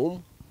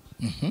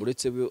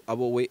uretse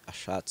abo we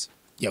ashatse.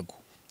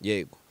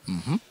 Yego.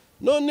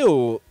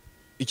 Noneho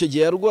icyo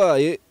gihe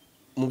yarwaye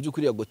mu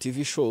by'ukuri Yago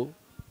TV show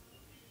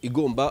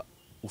igomba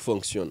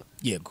gufunctiona.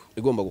 Yego.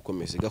 Igomba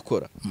gukomeza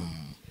igakora.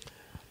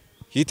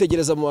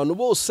 Yitegereza mu bantu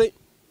bose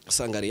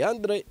asanga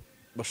Leandre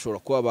bashobora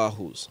kuba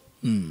bahuza.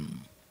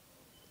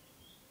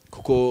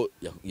 Kuko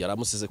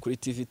yaramusize kuri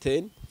TV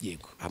 10.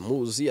 Yego.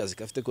 Amuzi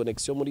azikafite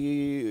connection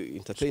muri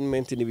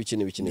entertainment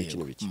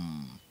n'ibiki.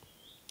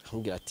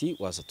 Amubwira ati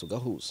waza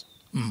tugahuza.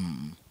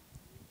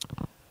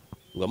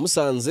 Ngo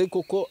amusanze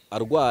koko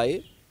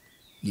arwaye.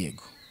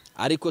 Yego.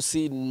 Ariko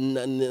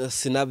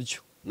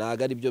sinabyo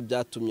naga ari byo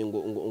byatumye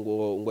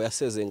ngo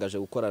yasezengaje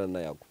gukorana na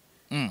Yago.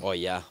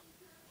 Oya.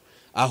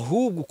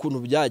 Ahubwo ukuntu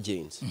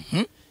byagenze.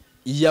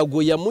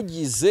 Yago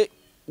yamugize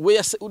we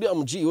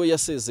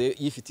yaseze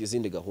yifite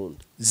izindi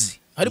gahunda.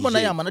 Harimo na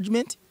ya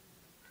management?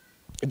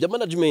 Ibyo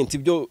management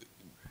ibyo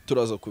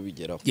turaza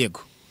kubigeraho.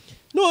 Yego.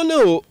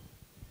 Noneho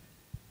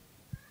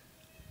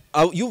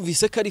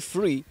yumvise ko ari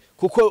free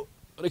kuko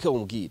reka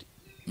mubwire.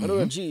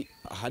 G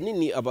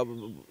ahanini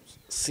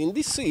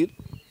sindi sir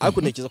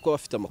ariko ntekereza ko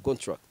bafite ama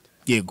contract.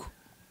 Yego.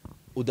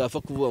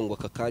 Udafa kuvuga ngo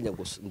akakanya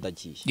ngo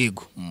ndagiye.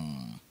 Yego.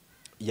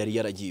 Yari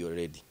yaragiye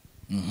already.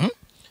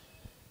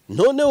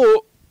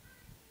 Noneho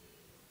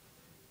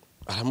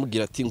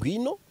aramubwira ati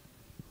ngwino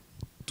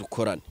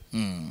dukorane.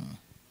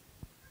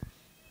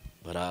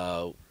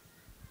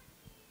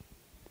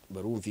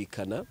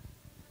 Barumvikana.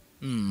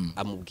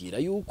 Amubwira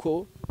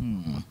yuko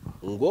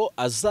ngo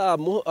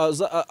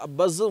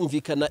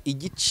bazumvikana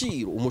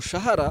igiciro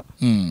umushahara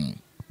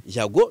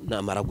Yago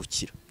namara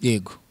gukira.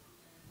 Yego.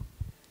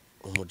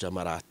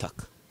 Umujama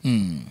arataka.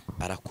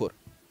 Arakora.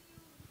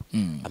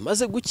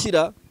 Amaze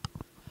gukira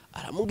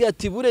aramubwira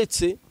ati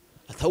buretse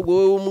atahubwo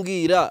wowe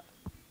umbwira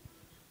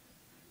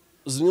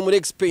zimwe muri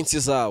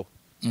expenses zawe.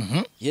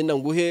 Yenda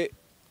nguhe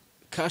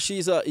cash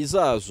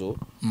izazo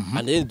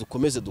and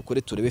dukomeze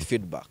dukore turebe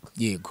feedback.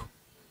 Yego.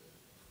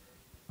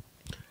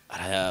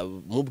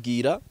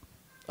 Aramubwira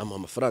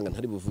amafaranga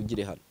ntari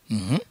buvugire hano.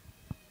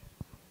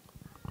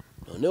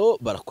 noneho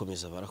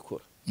barakomeza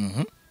barakora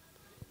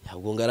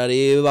ntabwo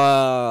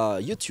ngarareba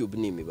YouTube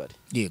ni imibare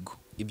yego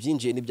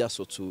ibyinjiye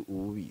n'ibyasotse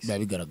ububizi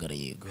bigaragara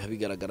yego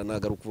bigaragara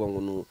nagaru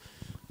kuvuga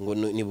ngo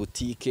ni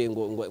boutique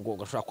ngo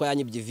gashaka ko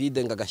yanyibye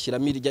vide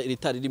ngagashyiramo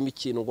ritari ririmo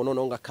ikintu ngo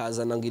noneho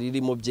ngakazana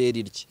ngiririmo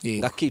byerirye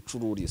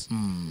ngakicururiza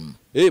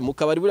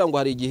mukabari buri ngo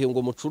hari igihe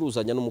ngo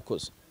mucuruzanya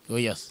n'umukozi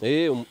yes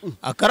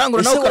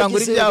akarangura nawe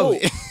karangura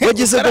ibyawe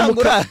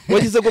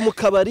wagize ngo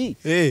mukabari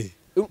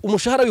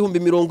umushahara w'ibihumbi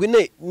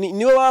 40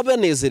 niwe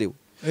wabanezerewe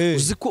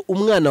uzi ko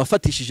umwana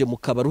wafatishije mu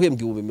kabari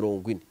uhembwa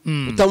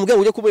 40 utamubwira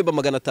ngo ujye kubemba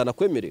 500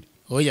 akwemerera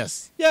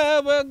yes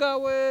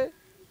yabagawe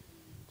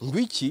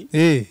ngwiki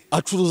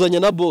acuruzanya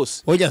na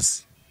boss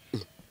yes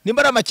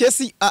nimba ari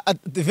amakesi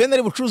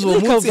venere bucuruza uwo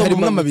munsi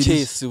harimo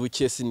amabiri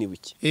ubukesi ni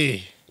buki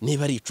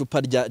niba ari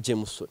icupa rya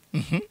Jameson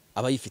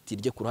aba yifitiye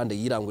irye ku ruhande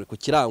yirangure ku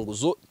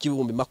kiranguzo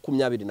cy'ibihumbi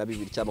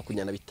 22 cyangwa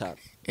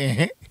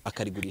 25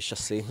 akarigurisha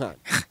senkana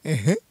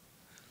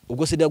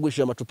ubwo se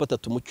yagurishije amacupa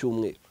 3 mu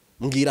cyumweru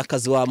mbwira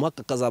akazi wamuha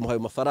kazamuha ayo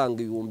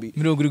mafaranga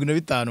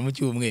 75 mu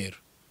cyumweru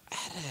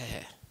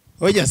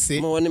oya se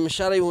mubone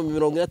imishara y'ibihumbi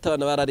 50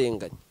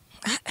 bararenganye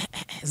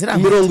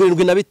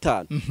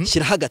 75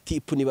 shyiraho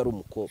agatipu niba ari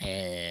umukobwa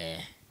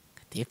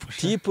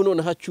tipu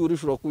none hacyura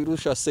ushobora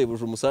kubirusha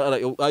sebuje umusara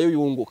ayo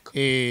yunguka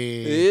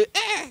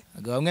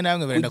bamwe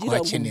namwe barenda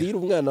kwakenera kugira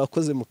umwana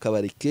wakoze mu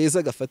kabari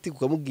keza gafatika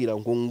ukamubwira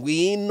ngo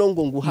ngwino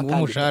ngo nguhakande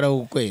umushara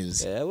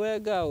w'ukwezi ewe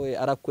gawe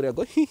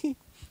arakurego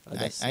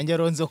anje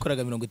ronze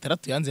okoraga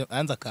 60 yanze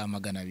ka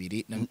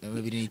 200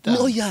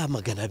 no ya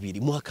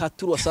 200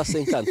 muhakaturu wa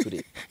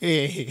 50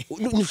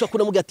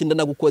 nushaka mugatinda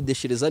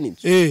nagukodeshereza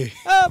n'inzu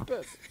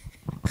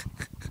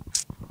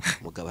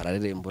mugabo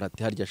ararembura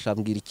ati harya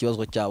shambwira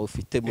ikibazo cyawe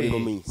ufite muri no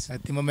minsi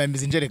ati mama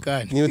yamize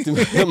injerekani niyo ati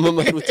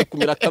mama rutse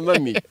kumira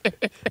kamami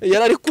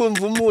yarari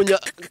kumva umunya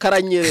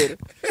karanyerera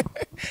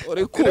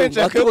ore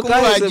kumva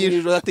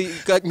atukaje ati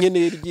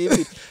nkeneye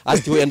ry'ibi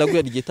ati we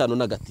ndaguye ry'itano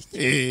n'agatike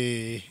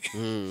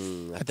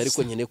atari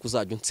ko nkeneye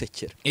kuzajya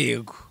unsekera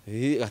yego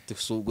ati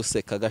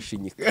guseka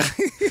gashinyika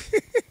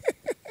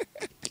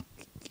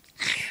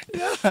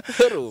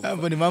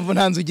mbona impamvu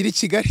ntanze ugira i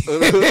Kigali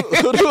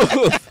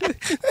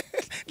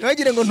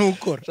ntibagire ngo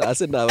ntukora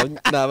hasi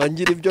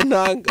nabangira ibyo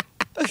ntanga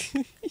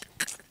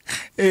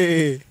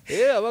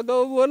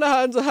abagabo ubona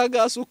hanze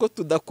hagasi uko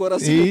tudakora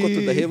si uko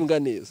tudahembwa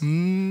neza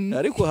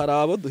ariko hari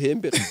abo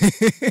duhembera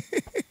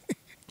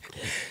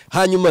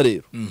hanyuma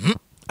rero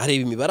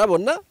areba imibare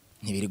abona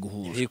ntibiri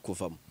guhura biri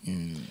kuvamo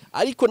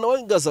ariko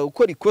nawe ngaza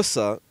gukora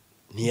ikosa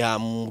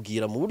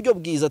ntiyamubwira mu buryo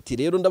bwiza ati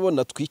rero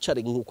ndabona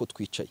twicare nk'uko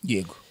twicaye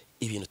yego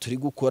ibintu turi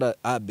gukora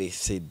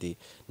ABCD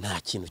nta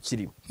kintu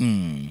kirimo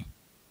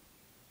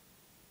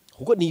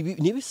kuko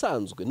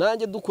nibisanzwe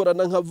nanjye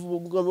dukorana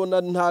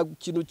nkabona nta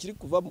kintu kiri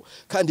kuvamo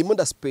kandi mo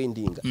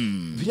ndaspendinga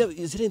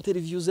zire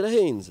interview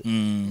zirahenze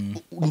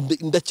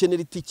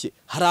ndakenera itike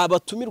hari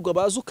abatumirwa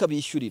baza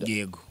ukabishyurira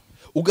yego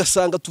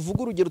ugasanga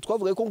tuvuga urugero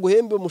twavuga ko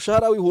nguhembe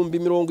umushahara w'ibihumbi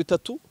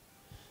 30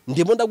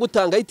 ndimo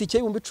ndagutanga itike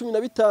y'ibihumbi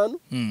 15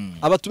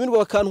 abatumirwa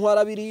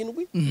bakantwara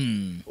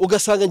 7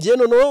 ugasanga ngiye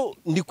noneho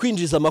ndi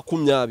kwinjiza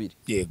 20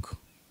 yego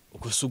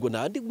ugusugo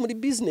nandi muri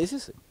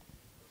business se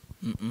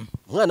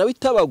mwana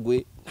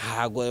witabagwe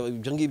ntago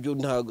ibyo ngibyo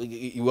ntago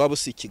iwabo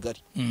si Kigali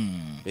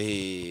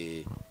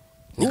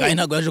Ngai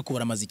ntago yaje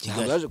kubara amazi Kigali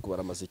ntago yaje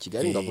kubara amazi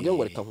Kigali ngavuge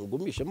ngo reka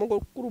nkugumishemo ngo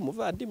kuri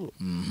umuvandimwe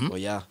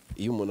oya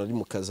iyo umuntu ari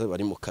mu kazi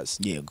bari mu kazi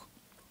yego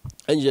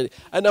Angel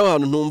ari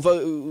nabantu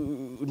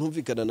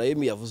ntumvikana na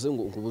Yemi yavuze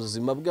ngo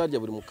ubuzima bwarya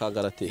buri mu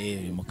kangarate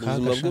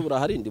ubuzima bwe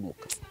buraharindi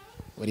muka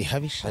buri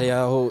habisha ari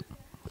aho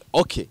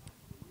okay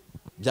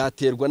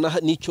byaterwa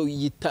n'icyo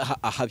yita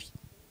ahabi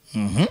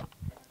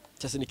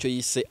cyase nicyo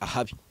yise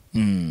ahabi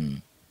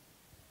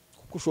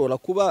kuko ushobora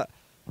kuba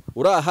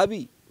uri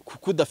ahabi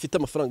kuko udafite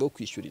amafaranga yo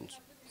kwishyura inzu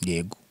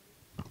yego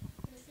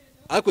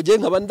ariko je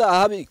nkaba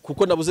ndahabi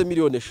kuko nabuze 5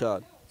 miliyoni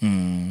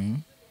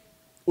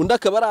undi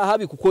akaba ari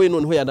ahabi kuko we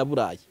noneho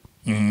yanaburaye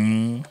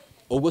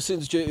ubwo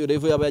sinzi icyo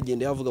revo yaba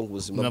yagende yavuga ngo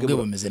ubuzima bwe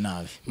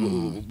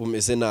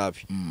bumeze nabi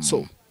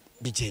so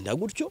bigenda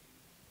gutyo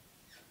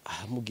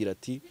ahamubwira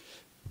ati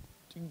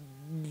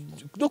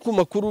no ku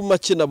makuru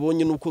make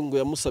nabonye nuko ngo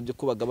yamusabye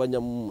ko bagabanya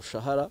mu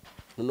mushahara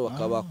none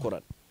bakaba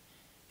bakorana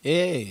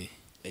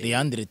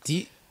Leandre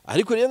ti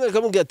ariko Leandre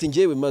akamubwira ati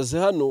ngewe maze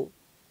hano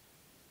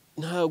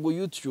ntago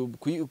YouTube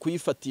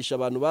kuyifatisha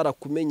abantu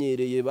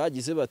barakumenyereye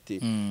bagize bate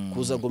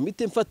kuza ngo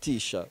mite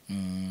mfatisha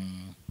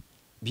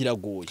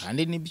biragoye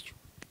kandi nibyo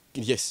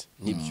yes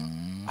nibyo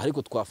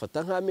ariko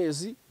twafata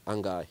nk'amezi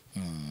angahe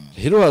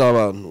rero hari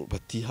abantu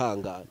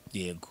batihangana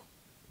yego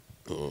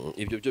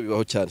ibyo byo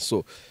bibaho cyane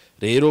so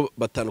rero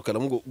batandukana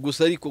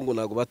gusa ariko ngo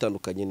nago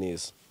batandukanye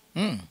neza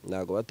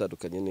nago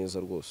batandukanye neza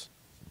rwose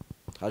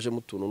haje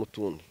mutuntu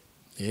n'utundi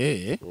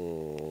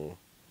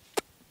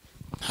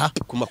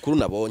ku makuru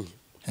nabonye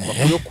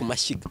makuru yo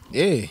kumashyiga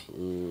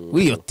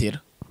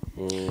wiyotera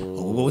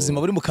ubu buzima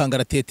buri mu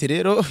kangaratete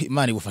rero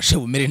Imana ibufashe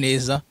bumere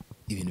neza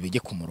ibintu bijye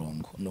ku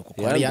murongo nuko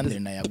kwa Leandre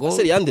na Yago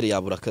ase Leandre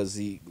yabura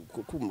akazi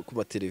ku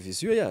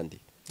mateleviziyo yandi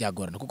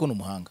yagorana kuko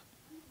n'umuhanga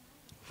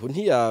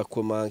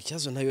ntiyakoma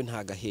ikibazo nayo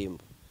nta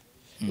gahemba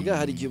bwa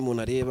hari igihe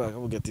umuntu areba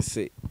akavuga ati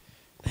se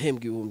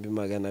nahembwa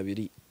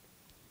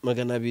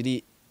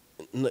 200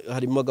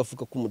 harimo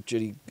agafuka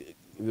k'umuceri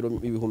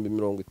ibihumbi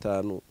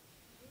 50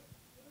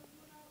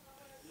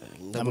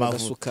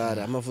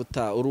 n'amasukari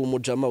amavuta uri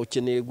umujama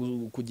ukeneye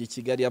kujya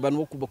Kigali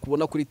abantu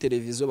bakubona kuri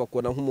televiziyo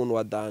bakona nk'umuntu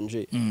wa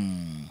danger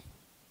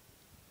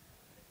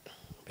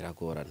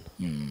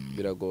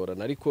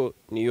biragorana ariko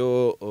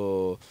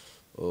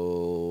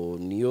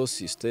niyo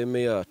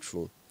systeme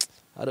yacu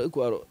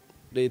ariko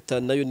leta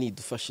nayo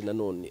nidufashe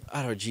nanone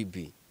RGB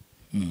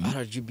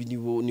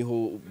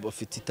niho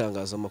bafite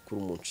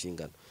itangazamakuru mu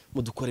nshingano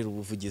mudukorera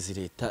ubuvugizi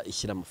leta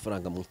ishyira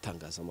amafaranga mu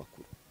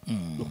itangazamakuru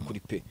no kuri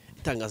pe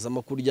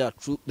itangazamakuru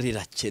ryacu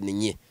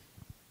rirakenye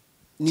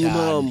niyo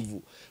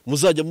mpamvu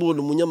muzajya mubona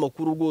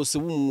umunyamakuru rwose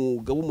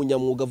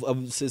w'umunyamwuga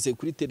asese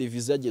kuri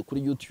televiziyo agiye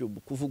kuri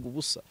YouTube kuvuga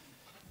ubusa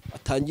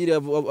atangire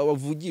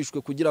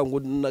abavugishwe kugira ngo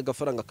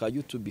n'agafaranga ka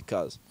YouTube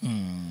kaza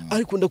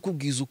ariko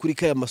ndakubwiza ukuri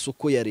kaya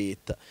masoko ya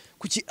leta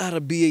kuki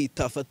RBA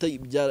itafata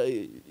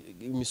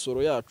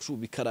imisoro yacu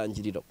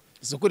bikarangirira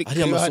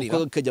ari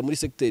amasoko kajya muri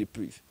secteur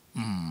privé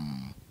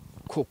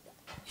koko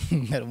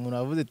hari umuntu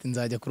wavuze ati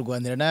nzajya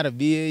kurwanira na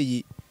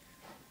RBA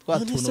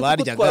twatuntu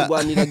baryaga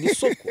twarwaniraga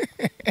isoko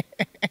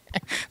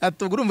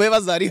atubwo umwe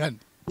bazarihana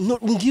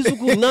ngize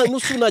uko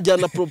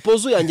nusunajyana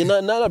proposal yanjye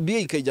na RBA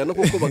ikajyana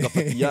koko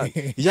bagafata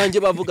yanjye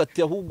bavuga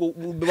ati ahubwo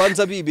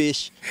banza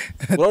bibeshye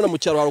urabona mu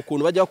cyaro hari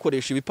ukuntu bajya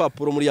bakoresha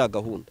ibipapuro muri ya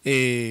gahunda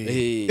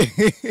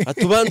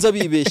atubanza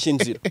bibeshye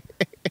inzira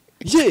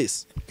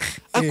yes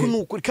ako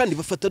nukuri kandi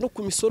bafata no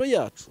ku misoro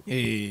yacu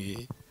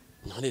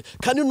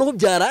kandi no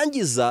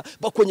byarangiza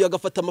bakongera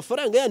bagafata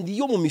amafaranga yandi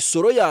yo mu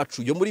misoro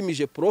yacu yo muri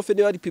mije profe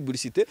niba ari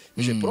publicité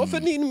mije profe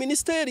ni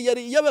ministeri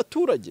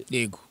y'abaturage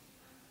yego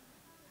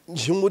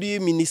muri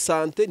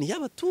minisante ni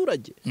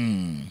y'abaturage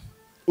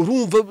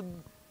urumva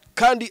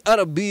kandi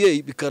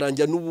RBA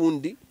bikarangira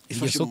n'ubundi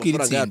ifashe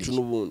amafaranga yacu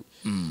n'ubundi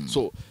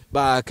so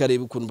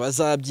bakareba ukuntu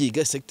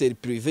bazabyiga secteur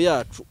privé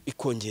yacu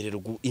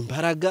ikongererwa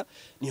imbaraga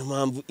niyo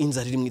mpamvu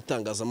inzara iri mu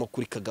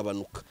itangazamakuru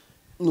ikagabanuka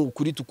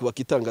n'ukuri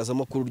tukubaka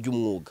itangazamakuru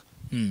ry'umwuga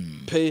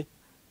pe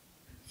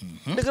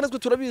ndeka natwe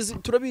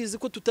turabizi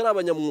ko tutari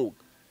abanyamwuga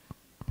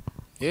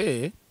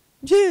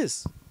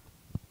yes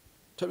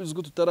turabizi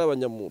ko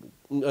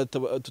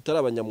tutari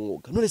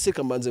abanyamwuga none se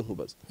kamanze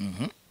nkubaza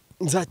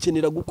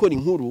nzakenera gukora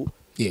inkuru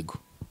yego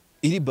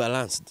iri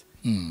balanced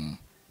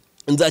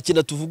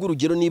nzakenera tuvuga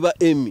urugero niba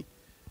Emi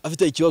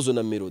afite ikibazo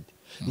na Melody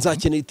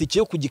nzakenera itike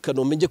yo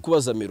kugikanombe nje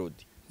kubaza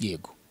Melody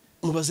yego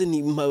mubaze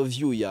ni ma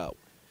view yawe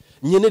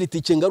nyenera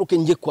itike ngaruke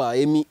nje kwa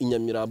Emi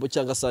inyamirambo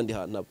cyangwa sandi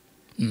hanabo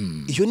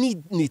iyo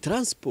ni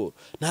transport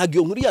ntago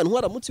iyo nkuru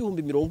yantwara munsi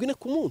 40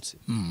 ku munsi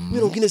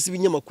 40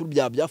 z'ibinyamakuru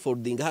bya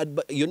forwarding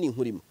iyo ni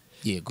inkurimo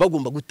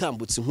bagomba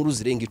gutambutsa inkuru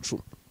zirenga 10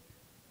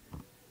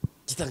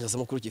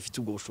 gitangazamakuru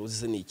gifite ubwo bushobozi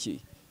se niki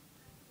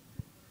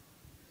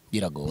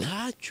biragoye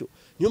ntacyo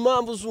niyo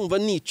mpamvu uzumva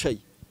nicaye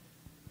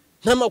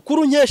nta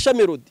makuru nkesha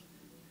Melody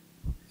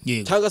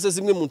cyangwa se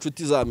zimwe mu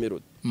nshuti za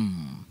Melody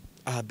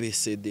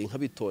ABCD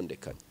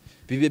nkabitondekanye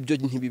bibe byo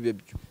ntibibe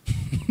byo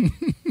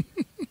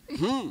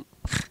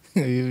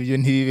ibyo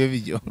ntibibe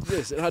byo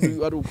hari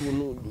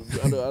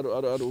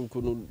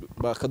ukuntu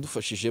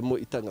bakadufashijemo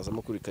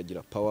itangazamakuru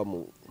ikagira power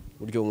mu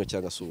buryo bumwe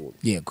cyangwa se ubundi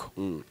yego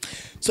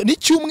so ni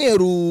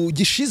cyumweru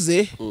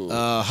gishize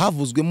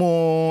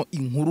havuzwemo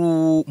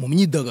inkuru mu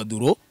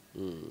myidagaduro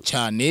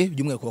cyane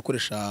by'umwihariko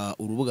bakoresha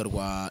urubuga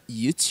rwa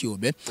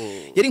YouTube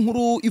yari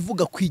inkuru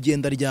ivuga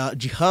kwigenda rya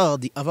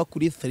Jihad ava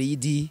kuri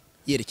 3D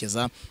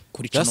yerekeza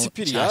kuri channel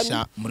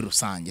cyashya muri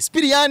rusange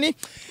Spiriani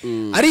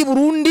ari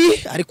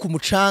Burundi ari ku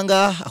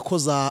mucanga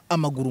akoza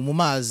amaguru mu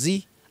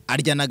mazi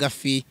arya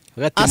nagafi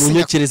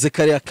munyekereze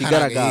kare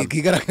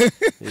akigaragara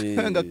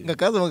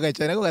ngakaza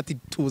mugacane ko gati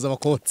tuza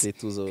bakotse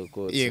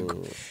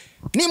yego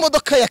ni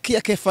imodoka ya Kia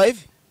K5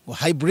 wa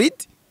hybrid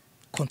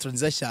control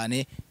nziza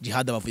cyane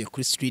Jihad abavuye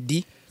kuri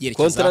 3D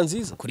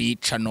yerekeza kuri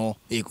channel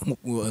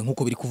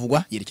nkuko biri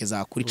kuvugwa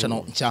yerekeza kuri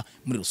channel nshya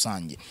muri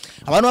rusange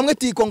abantu bamwe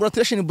ati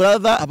congratulations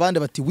brother abandi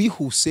bati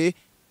wihuse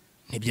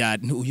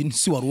uyu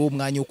si wari uwo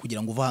mwanya wo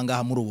kugira ngo uva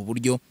ngaha muri ubu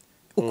buryo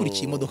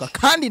ukurikiye imodoka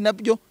kandi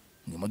nabyo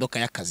ni imodoka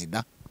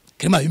y'akazida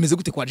Clement bimeze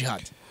gute kwa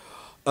Jihad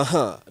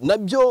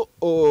nabyo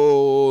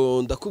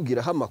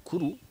ndakubwira ha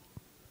makuru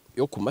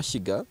yo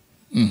kumashyiga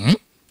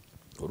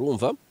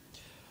urumva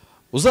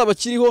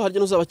uzabakiriho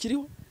harya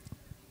uzabakiriho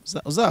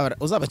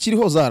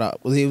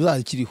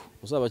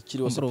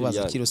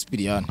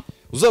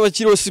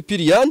uzabakiriho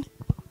Spiriani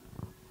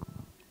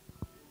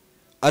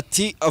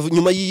ati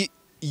nyuma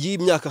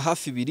y'imyaka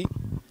hafi 2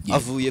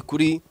 avuye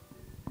kuri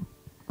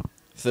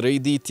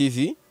 3D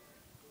TV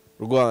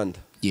Rwanda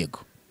yego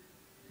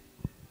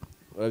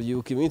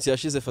urabyuka iminsi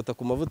yashize fata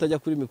ku mavuta ajya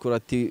kuri mikoro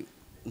ati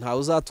nta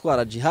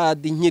uzatwara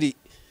Jihad nkiri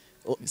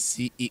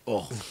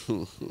CEO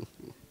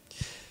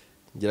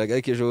ngiraga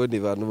ejo bundi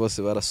abantu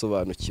bose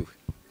barasobanukiwe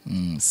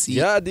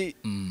Jihad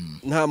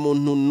nta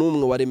muntu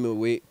numwe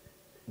waremewe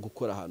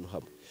gukora ahantu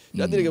hamwe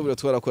Jihad buriya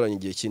twarakoranye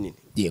igihe kinini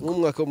Yego. mu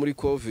mwaka muri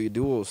covid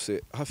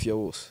wose hafi ya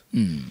wose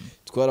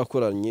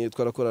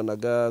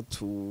twarakoranaga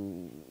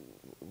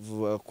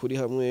tuva kuri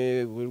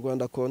hamwe muri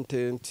Rwanda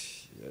content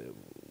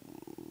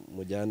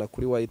mujyana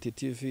kuri White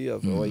TV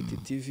ava White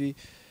TV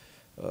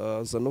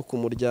aza no ku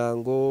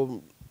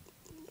muryango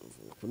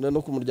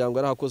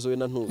arahakoze we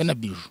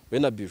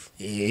na Biju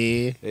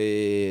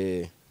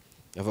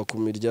ava ku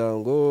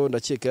miryango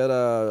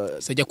ndakeka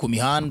sajya ku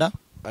mihanda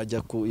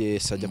ajya ku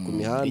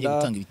mihanda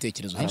gutanga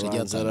ibitekerezo henshi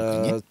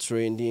cyatandukanye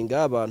trending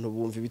abantu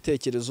bumva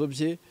ibitekerezo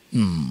bye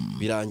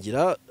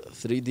birangira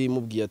 3D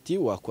mubwiye ati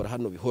wakora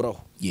hano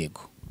bihoraho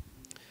yego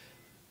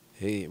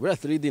buriya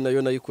 3D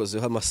nayo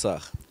nayikozeho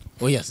amasaha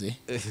oya se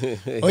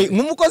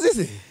nk'umukozi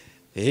se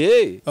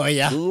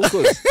oya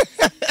nk'umukozi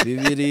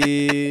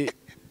bibiri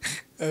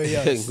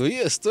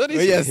nguye story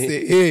oya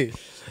se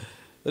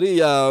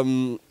riya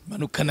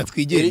manukana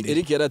twigende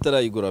Eric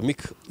yaratarayigura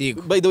Mika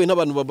by the way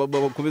n'abantu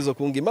bakomeza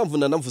kunga impamvu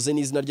nanamvuze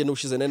n'izina rye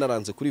n'ushize naye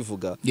naranze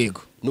kurivuga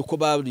yego nuko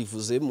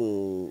barivuze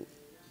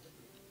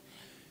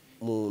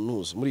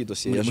muri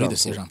dossier ya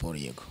Jean Paul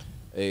yego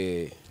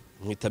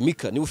mwita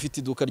Mika niwe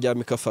ufite iduka rya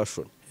Mika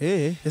Fashion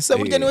ese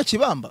burya niwe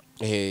kibamba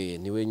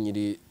niwe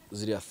nyiri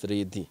ziriya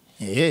 3D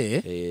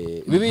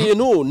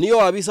bibintu niyo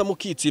wabisa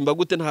mukitsimba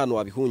gute nta hantu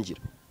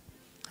wabihungira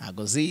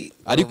agozi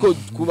ariko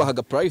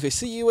kubahaga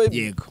privacy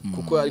yiwe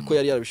kuko ariko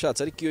yari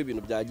yarabishatse ariko iyo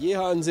ibintu byagiye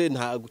hanze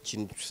nta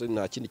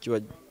kindi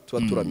kiba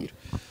turamira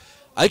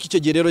ariko icyo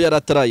gihe rero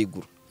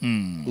yaratarayigura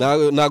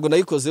nago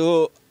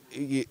nayikozeho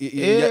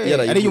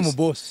ari yumu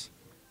boss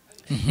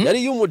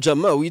yari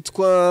yumujama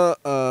witwa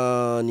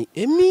ni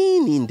Emi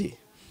ninde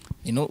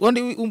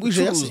wandi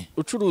umbuje yase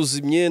ucuruza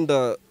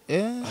imyenda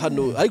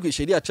hano ariko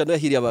isheri yacana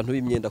yahiriye abantu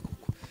b'imyenda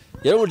kuko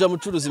yari umujama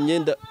ucuruza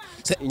imyenda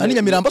ani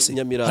Nyamirambo se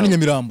ani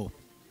Nyamirambo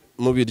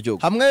mu biryo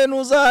hamwe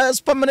nuza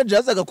super manager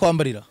yazaga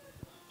kwambarira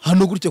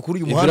hano gutya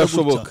kuri uyu muhanda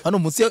gutya hano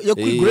munsi ya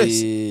kuri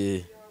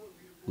Grace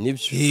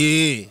nibyo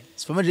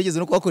super manager yigeze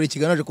no kwakora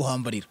ikiganiro aje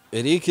kuhambarira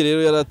Eric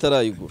rero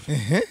yaratarayigura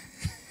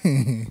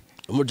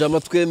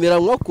umujama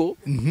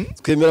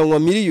twemeranywa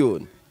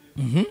miliyoni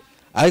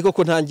ariko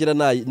ko ntangira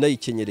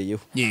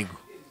nayikenereyeho yego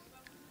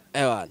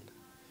abana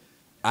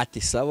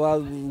ati sawa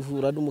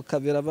uhura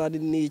n'umukabera bari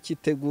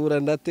n'ikitegura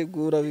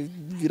ndategura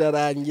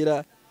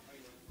birarangira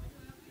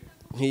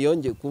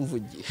ntiyongeye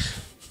kumvugisha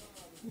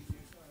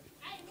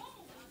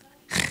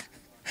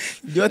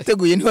ibyo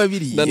wateguye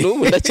ntiwabiriye na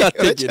n'ubu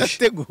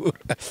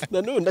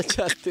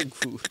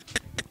ndacyategura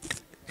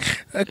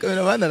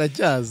akamera abana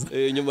aracyaza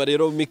nyuma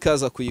rero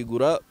Mikaza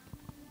kuyigura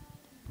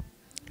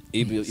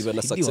iba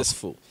na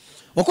successful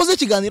wakoze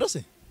ikiganiro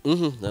se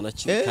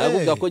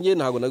ntabwo ko njye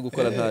ntabwo nari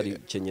gukora ntari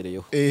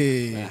kenyereyeho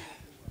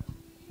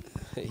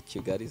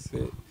Kigali se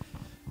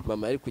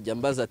mama yari kujya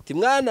mbaza ati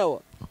mwana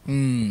wa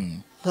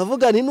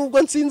nkavuga nti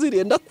nubwo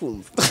nsinziriye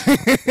ndakumva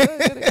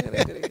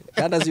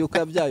kandi azi yuko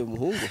yabyaye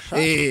umuhungu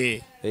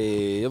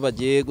iyo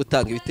bagiye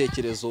gutanga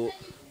ibitekerezo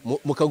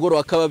mu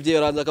kagoroba k'ababyeyi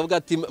baranza akavuga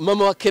ati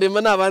mama wa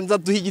Clement nabanza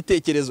duhe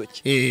igitekerezo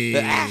cye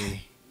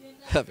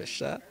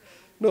abesha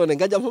none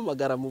ngajya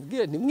mpamagara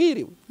mubwire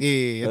ntimwiriwe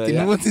ati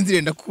nubwo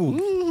nsinziriye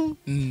ndakumva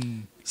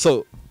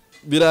so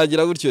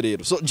biragira gutyo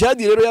rero so Jihad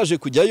rero yaje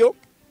kujyayo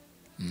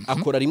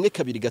akora rimwe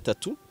kabiri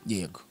gatatu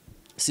yego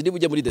sindi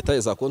bujya muri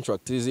details za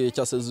contract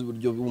cyangwa se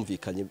z'uburyo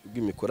bumvikanye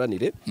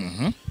bw'imikoranire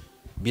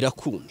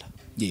birakunda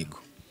yego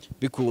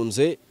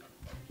bikunze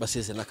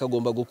basezerana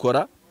kagomba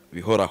gukora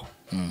bihoraho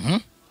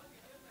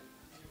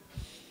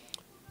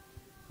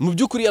mu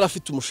by'ukuri yari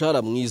afite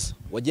umushahara mwiza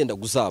wagenda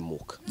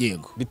guzamuka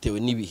yego bitewe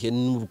n'ibihe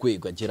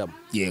n'urwego ageramo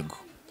yego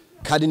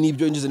kandi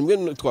nibyo yinjiza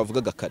nimwe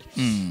twavugaga kare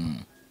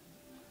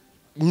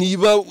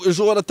niba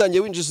ejo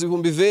waratangiye winjiza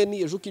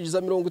 20,000 ejo ukinjiza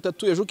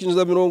 30 ejo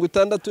ukinjiza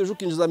 60 ejo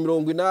ukinjiza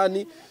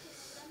 80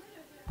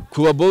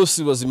 kuba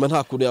boss bazima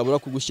nta kuntu yabura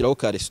kugushyiraho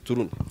ka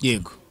resiturune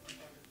yego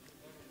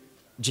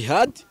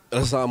Jihad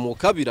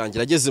arazamuka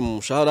birangira ageze mu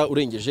mushahara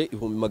urengeje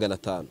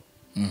 500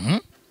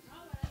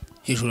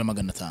 hejuru ya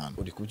 500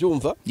 uri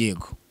kubyumva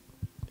yego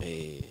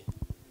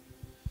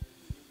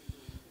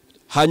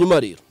hanyuma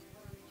rero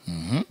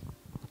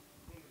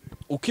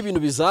uko ibintu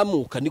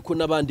bizamuka niko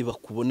nabandi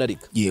bakubona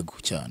rika yego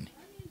cyane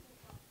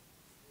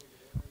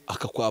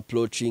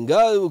akakwa-approachinga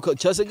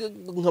cyase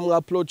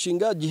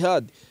nkamwa-approachinga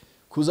Jihad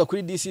kuza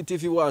kuri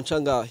DCTV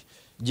wanchangahe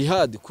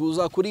Jihad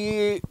kuza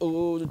kuri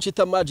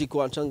Chita Magic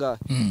wanchangahe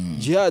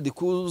Jihad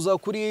kuza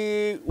kuri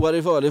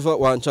whatever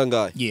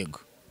wanchangahe yego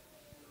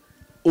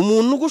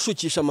umuntu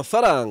ugushukisha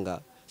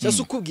amafaranga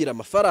cyase ukubwira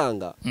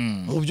amafaranga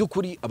mu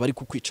by'ukuri abari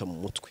kukwica mu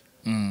mutwe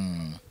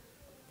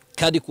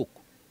kandi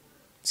kuko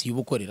si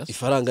ubukorera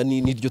ifaranga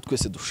ni niryo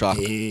twese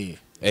dushaka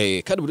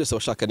kandi buri wese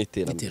abashaka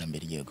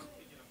n'iterambere yego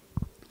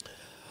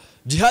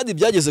Jihad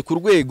byageze ku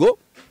rwego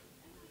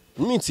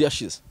mu minsi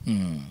yashize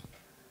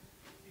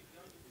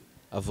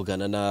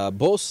avugana na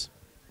boss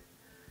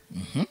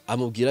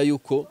amubwira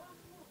yuko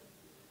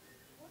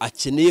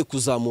akeneye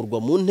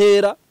kuzamurwa mu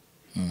ntera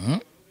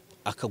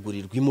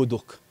akagurirwa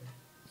imodoka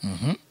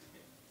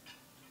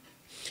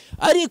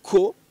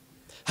ariko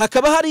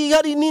hakaba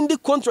hari n'indi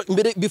contract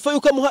mbere before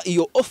yuko amuha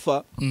iyo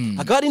offer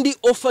hakaba hari indi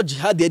offer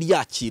Jihad yari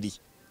yakiriye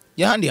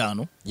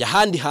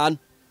yahandi hantu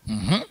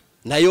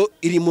nayo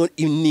irimo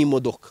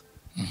n'imodoka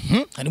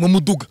harimo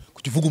muduga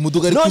kuvuga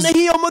umuduga ariko none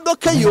hiyo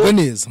modoka yo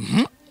neza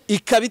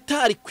ikaba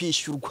itari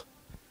kwishyurwa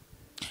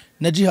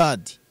na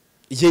Jihad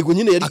yego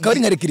nyine yari akaba ari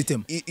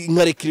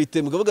nka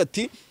recruitment gavuga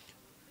ati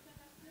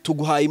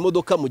tuguhaye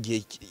imodoka mu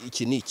gihe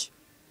iki niki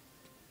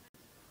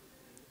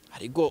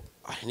ariko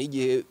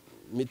n'igihe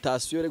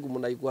mutation rego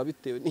umuntu ayiguha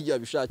bitewe n'igihe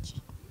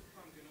abishakiye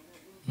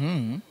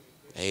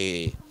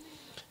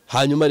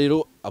hanyuma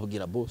rero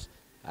abwira boss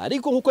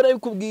ariko nkuko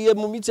nabikubwiye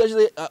mu mitsi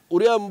yaje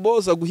uriya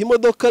boss aguha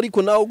imodoka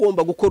ariko nawe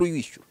ugomba gukora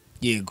uyishyura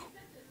yego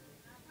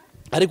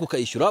ariko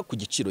ukayishyura ku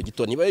giciro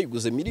gito niba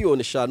yiguze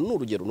miliyoni 5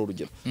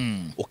 n'urugero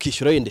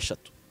ukishyura yende 3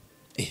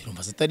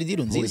 rumva zatari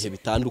diro nziza bihe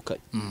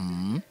bitandukanye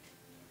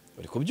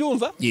uri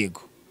kubyumva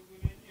yego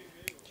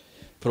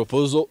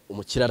proposal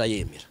umukira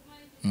arayemera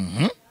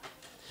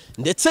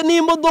ndetse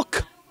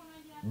n'imodoka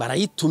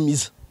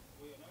barayitumiza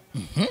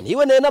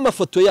niwe naye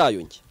n'amafoto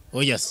yayo nge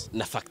yes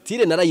na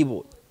facture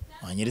narayibonye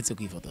wanyeretse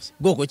kwifoto se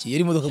bwoko ki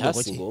yari imodoka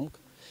bwoko ki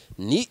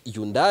ni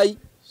Hyundai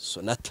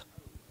Sonata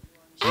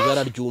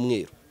ibara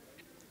ry'umweru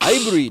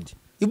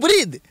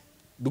hybrid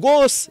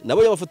rwose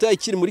nabonye amafoto yayo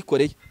ikiri muri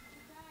Korea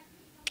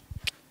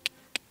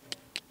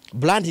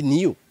brand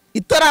new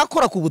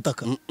itarakora ku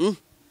butaka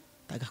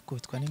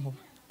tagakubitwa n'inkuba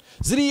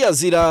ziriya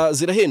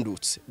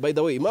zirahendutse by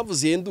the way impamvu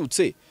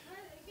zihendutse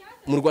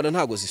mu Rwanda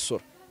ntago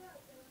zisora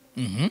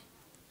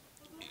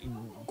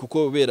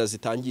kuko bera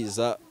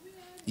zitangiza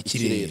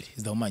ikirere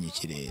zidahumanya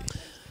ikirere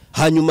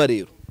hanyuma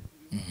rero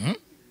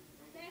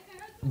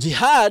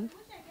Jihad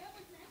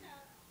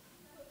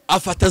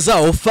afata za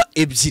offer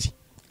ebyiri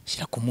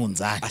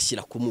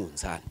ashyira ku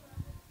munzani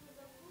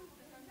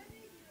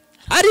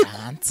ariko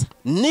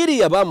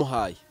niriya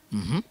bamuhaye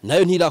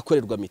nayo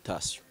ntirakorerwa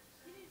mutation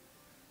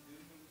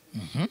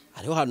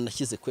ariho hantu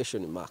nashyize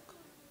question mark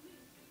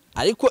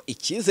ariko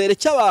ikizere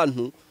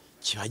cy'abantu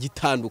kiba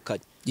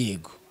gitandukanye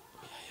yego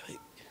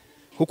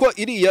kuko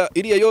iriya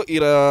yo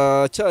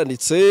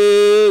iracyanditse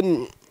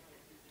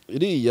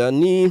iriya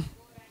ni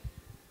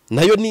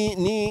nayo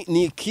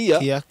ni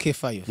Kia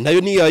K5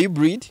 nayo ni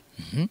hybrid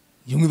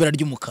yo mwibara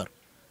ry'umukara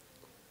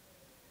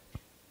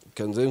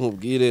kanze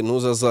nkubwire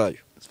ntuza zayo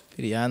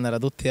Spiriane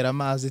aradutera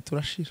amazi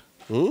turashira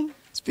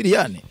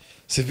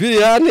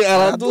Spiriane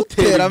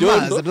aradutera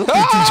amazi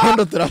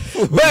ijondo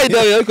turafuye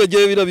bayida ariko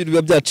giye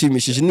birabirwa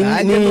byacimishije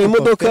ni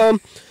imodoka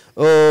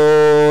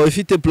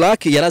ifite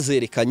plaque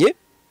yarazerekanye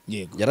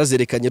yego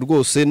yarazerekanye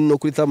rwose no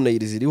kuri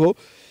thumbnail ziriho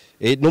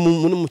no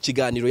mu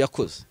kiganiro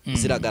yakoze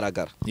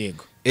ziragaragara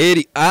yego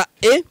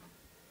RAE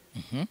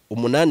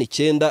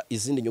 89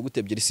 izindi nyuguti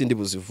ebyiri sindi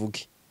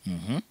buzivuge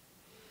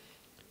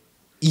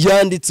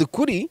yanditse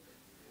kuri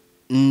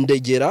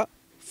Ndegera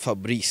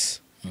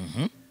Fabrice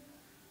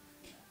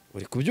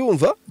uri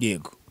kubyumva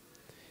yego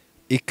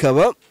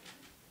ikaba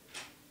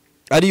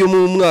ari yo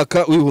mu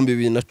mwaka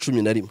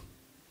w'2011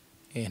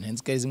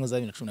 ntenzi kari zimwe za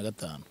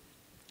 2015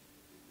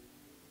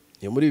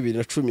 yo muri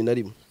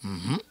 2011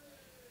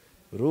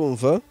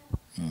 urumva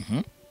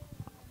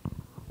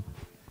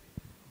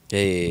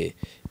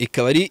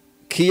ikaba ari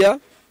Kia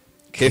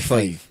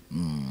K5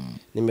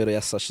 nimero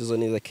ya sashizo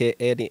neza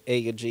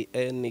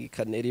KNAGN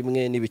kane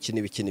rimwe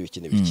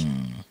n'ibiki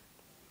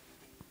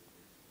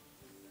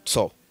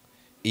so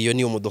iyo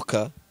ni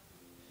umudoka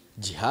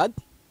Jihad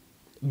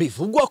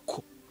bivugwa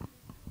ko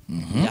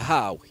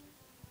yahawe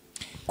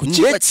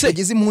ndetse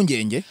yagize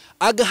impungenge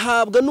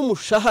agahabwa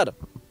n'umushahara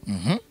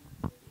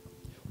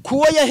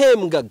kuwa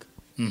yahembwaga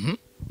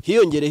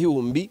hiyongereho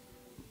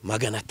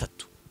 300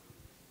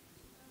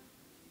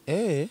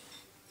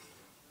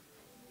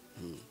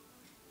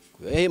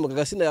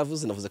 yahembwaga sina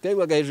navuze ko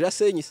yahembwaga hejuru ya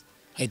senyisi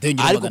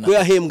ariko ko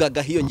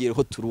yahembwaga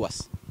hiyongereho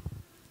turuwasa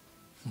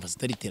mbaza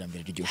itari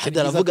iterambere ry'igihugu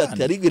hadaravuga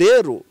ati ari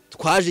rero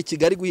twaje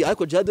Kigali guhi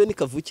ariko Jihad we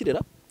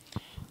nikavukirera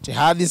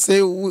Jihad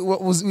se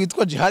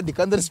witwa Jihad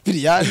kandi ari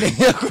Spiriane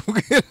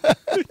yakubwira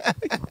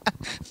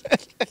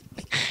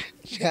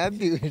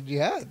Jihad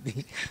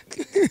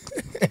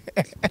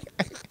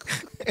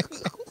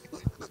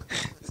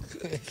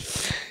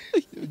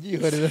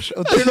ugihorera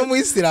utari no mu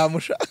Islam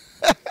sha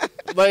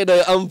by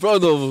the I'm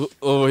proud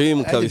of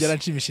him kabisa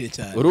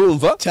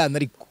urumva cyane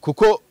ariko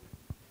kuko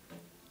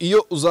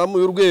iyo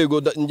uzamuye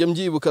urwego njye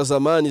mbyibuka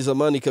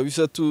zamani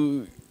kabisa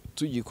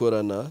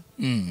tugikorana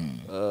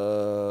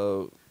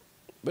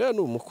baya ni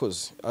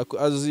umukozi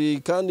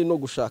azi kandi no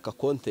gushaka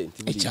content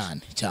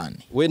cyane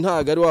we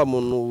ntago ari wa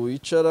muntu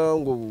wicara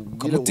ngo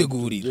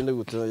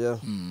ukamutegurira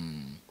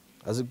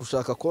azi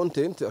gushaka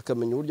content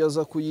akamenya uburyo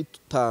aza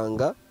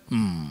kuyitanga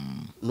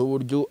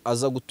n'uburyo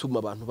aza gutuma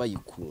abantu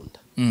bayikunda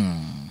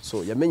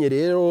so yamenye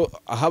rero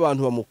aho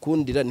abantu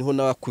bamukundira niho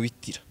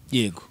nabakubitira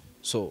yego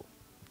so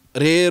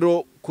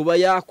rero kuba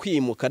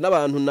yakwimuka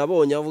n'abantu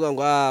nabonye avuga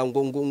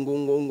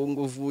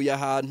ngo uvuye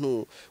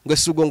ahantu ngo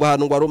ese ubwo ngo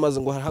ahantu ngo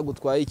aromaze ngo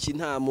haragutwaye iki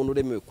nta muntu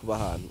uremewe kuba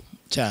ahantu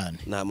cyane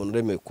nta muntu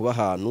uremewe kuba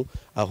ahantu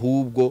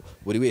ahubwo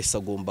buri wese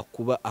agomba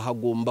kuba aho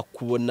agomba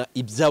kubona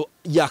ibyo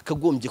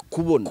yakagombye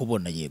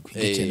kubona yego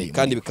ikeneye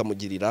kandi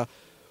bikamugirira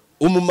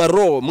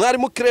umumaro.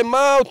 Mwarimu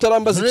Clement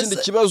utarambaza ikindi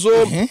kibazo,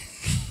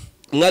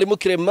 mwarimu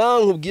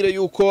Clement nkubwire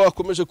yuko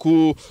akomeje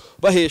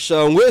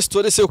kubahesha ngwe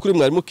story se kuri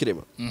mwarimu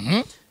Clement.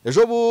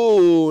 Ejo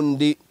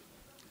bundi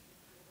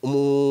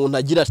umuntu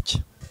agira atya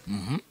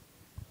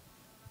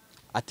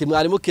ati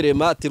mwarimu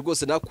Clement ati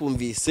rwose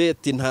nakumvise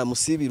ati nta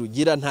musibira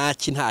ugira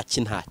ntaki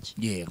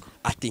yego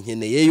ati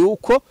nkeneye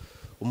yuko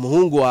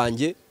umuhungu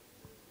wanjye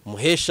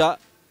muhesha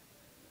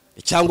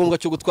icyangombwa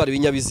cyo gutwara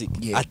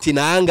ibinyabiziga. Ati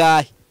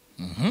nangahe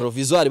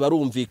provisoire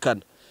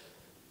barumvikana,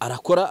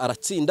 arakora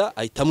aratsinda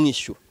ahita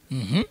amwishyura.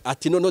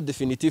 Ati no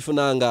definitive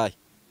nangahe,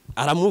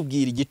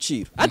 aramubwira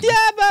igiciro. Ati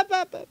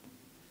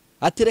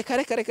ati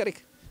reka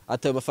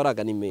ati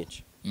amafaranga ni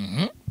menshi.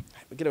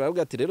 Bwira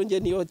baravuga ati rero ngiye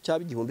niyo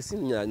cyaba igihumbi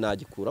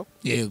sinagikuraho.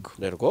 Yego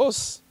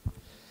rwose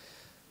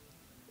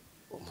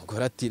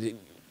umugore ati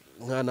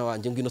mwana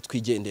wanjye ngwino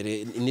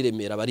twigendere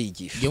niremera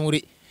barigisha yo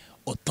muri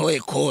auto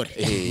école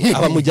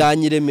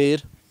abamujyanye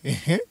Remera.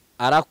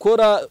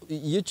 Arakora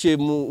yiciye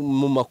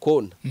mu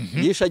makona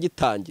yisha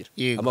gitangira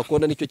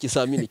amakona nicyo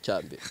kisamini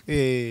cyambe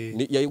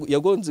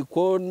yagonze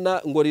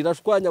ikona ngo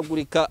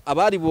rirashwanyagurika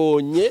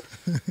abaribonye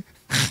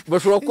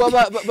bashobora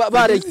kuba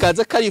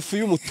barekaza karifu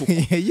y'umutuku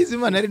yize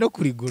Imana ari no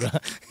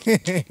kurigura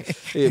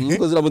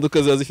muko zira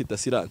modoka ziba zifite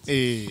assurance.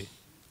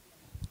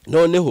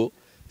 Noneho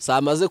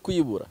samaze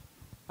kuyibura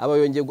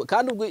abayongeye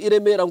kandi ubwo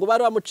iremera ngo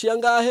bari bamuciye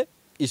ngahe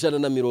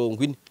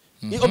 140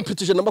 iyo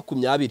mpitije na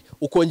 20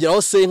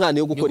 ukongeraho senkani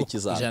yo gukora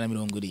ikizana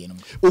 170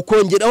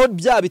 ukongeraho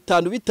bya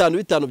bitanu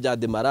bya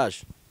demarage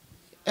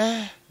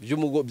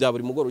by'umugo bya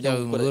buri mugoro ujya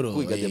gukora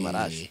kwiga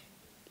demarage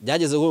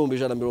byageze nko mu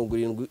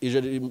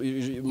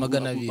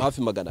 170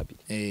 hafi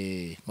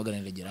 200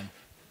 magana regeramo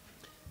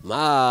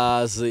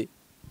maze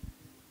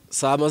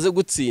samaze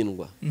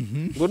gutsindwa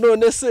ngo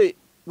none se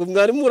ngo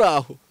mwari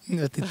muraho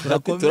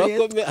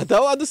turakomeye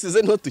ataho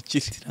wadusize nto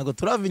tukiri ntago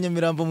turava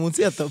Nyamirambo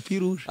munsi ya tapi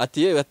rouge.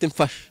 Ati yewe ati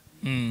mfasha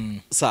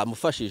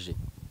samufashije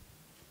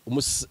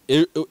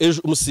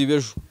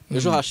umusibe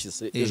ejo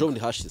hashize ejo ndi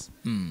hashize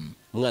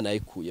umwana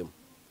yayikuyemo.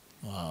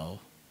 Wow.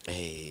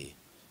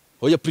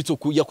 Oya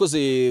plutôt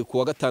yakoze ku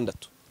wa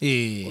gatandatu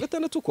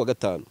ku wa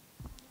gatanu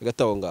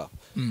gataho ngaho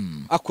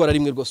akora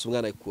rimwe rwose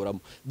umwana yikuramo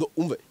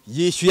umva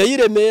yishyuye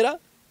ayiremera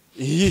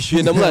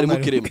yishyuye na mwarimu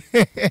Clement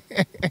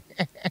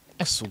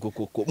asugo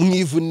koko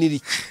mwivunira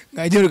iki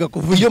ngagereka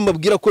kuvuga iyo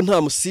mbabwira ko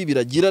nta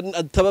musibira agira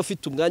ataba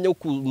afite umwanya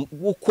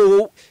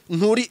uko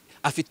nturi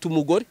afite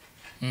umugore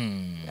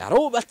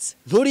yarubatse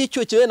nturi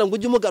icyo cyena ngo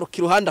ujye umugaruka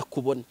iruhande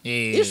akubona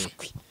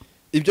ishwi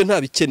ibyo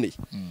nta bikeneye.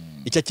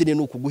 Icyo akeneye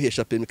ni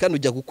ukuguhesha permis kandi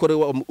ujya gukora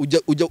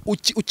ujya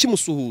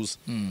ukimusuhuza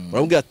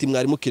urambwira ati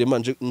mwarimu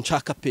Clement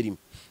nshaka permis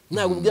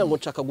ntabwo ubwira ngo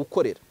nshaka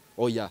gukorera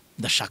oya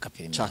ndashaka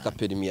permis nshaka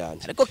permis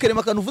yanjye. Ariko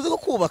Clement kanuvuze ko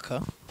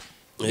kubaka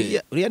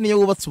uriya niyo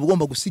wubatse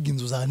ubugomba gusiga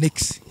inzu za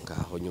next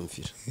ngaho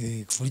nyumvira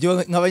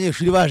buryo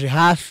nk'abanyeshuri baje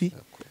hafi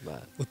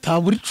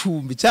utabura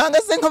icumbi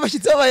cyangwa se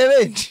nk'abashyitsi babaye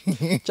benshi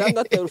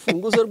cyangwa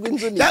atarufunguzo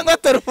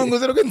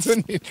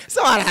rw'inzu se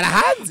warara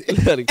hanze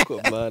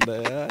ariko mana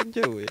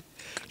yanjye we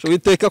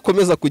Shobiteka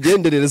komeza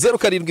kugenderera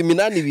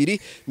 0782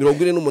 48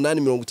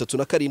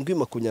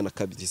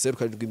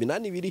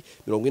 37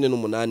 22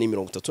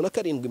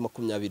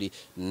 0782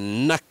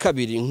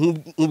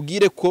 48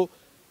 nkubwire ko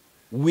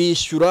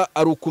wishyura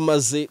ari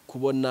ukumaze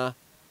kubona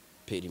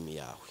perimi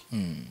yawe.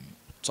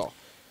 So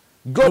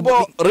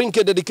Global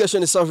Linked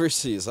Education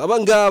Services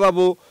abangaba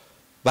bo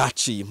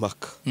baciye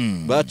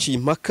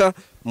impaka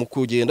mu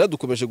kugenda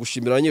dukomeje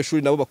gushimira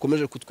abanyeshuri nabo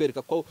bakomeje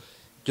kutwereka ko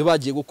byo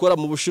bagiye gukora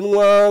mu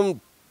Bushinwa.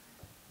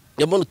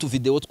 Yabona tu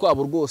video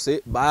twabo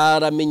rwose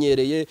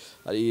baramenyereye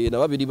ari na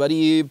babiri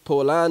bari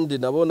Poland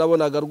nabo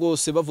nabonaga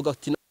rwose bavuga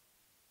ati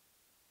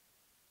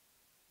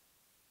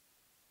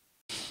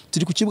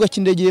turi ku kibuga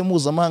cy'indege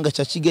mpuzamahanga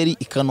cya Kigali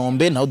i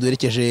Kanombe naho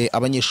duherekeje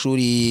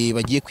abanyeshuri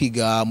bagiye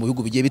kwiga mu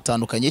bihugu bigiye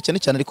bitandukanye cyane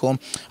cyane ariko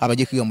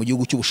abagiye kwiga mu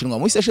gihugu cy'Ubushinwa.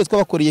 Muri session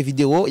twabakoreye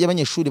video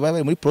y'abanyeshuri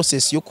bari muri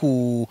process yo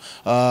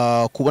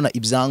kubona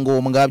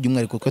ibyangombwa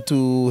by'umwihariko ko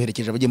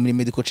tuherekeje abagiye muri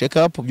medical check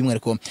up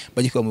by'umwihariko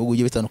bagiye kwiga mu bihugu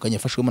bigiye bitandukanye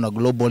yafashwemo na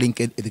Global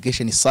Linked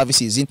Education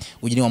Services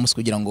ugire wamusi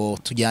kugira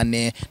ngo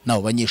tujyane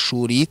nabo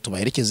banyeshuri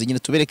tubaherekeze nyine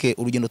tubereke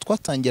urugendo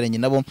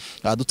twatangiranye nabo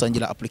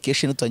dutangira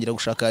application dutangira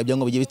gushaka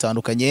ibyangombwa bigiye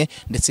bitandukanye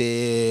ndetse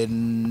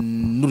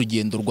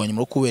n'urugendo rwanyuma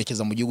rwo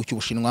kuberekeza mu gihugu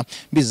cy'Ubushinwa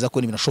biziza ko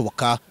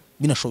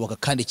binashoboka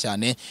kandi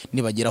cyane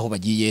nibageraho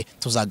bagiye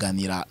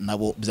tuzaganira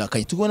nabo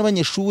byakanye tugubona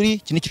abanyeshuri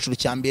kino cyiciro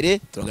cya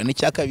mbere turagana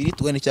n'icya kabiri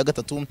tugana n'icya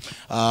gatatu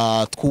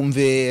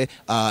twumve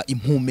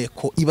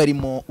impumeko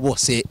ibarimo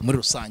bose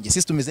muri rusange.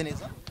 Sisi tumeze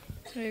neza?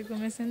 Yego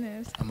meze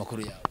neza.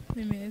 Amakuru yawe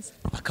ni meza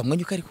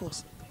akamwanyu kari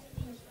kose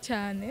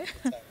cyane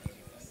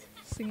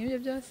singibyo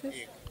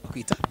byose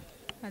kwita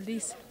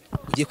Alice.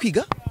 Ugiye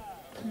kwiga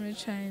muri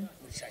China?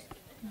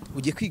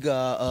 Ugiye kwiga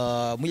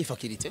muri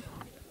faculty?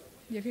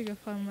 Ugiye kwiga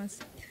pharmacy.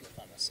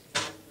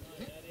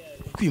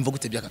 Kwiyumva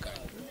gute byaka kare?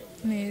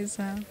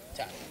 neza.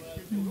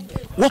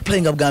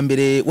 waplayinga bwa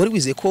mbere wari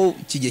wizeye ko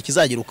iki gihe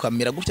kizagira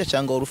ukamera gutya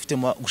cyangwa wari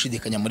ufitemo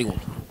gushidikanya muri wowe?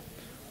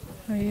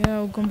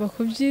 Oya, ugomba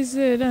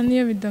kubyizera,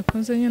 niyo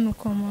bidakunze nyine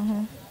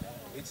ukomaho.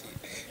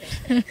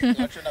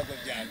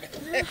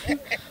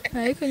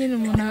 Ariko nyine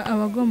umuntu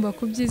aba agomba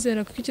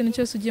kubyizera kuko ikintu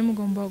cyose ugiye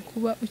mugomba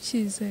kuba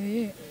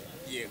ukizeye.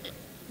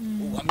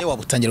 Uhamye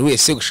wabutangira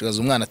wese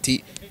gushigaza umwana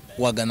ati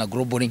wagana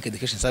Global Link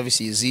Education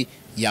Services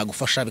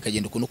yagufasha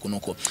bikagenda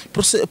kunuko.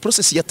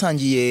 Process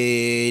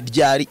yatangiye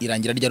ryari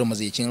irangira ryari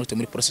umaze ikintu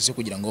muri process yo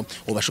kugira ngo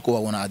ubashe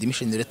kubabona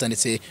admission letter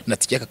ndetse na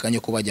tike akakanya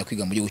ko bajya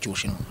kwiga mu gihugu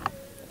cy'Ubushinwa?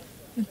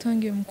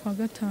 Natangiye mu kwa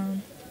gatanu.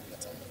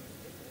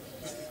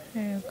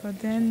 Yego,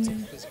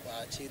 then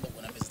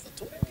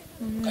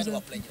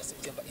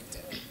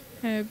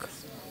yego.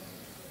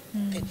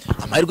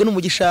 Amahirwe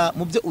n'umugisha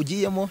mu byo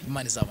ugiyemo,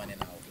 Imana izabane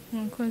nawe.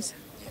 Mwakoze.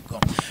 Yego.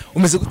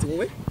 Umeze gute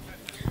wowe?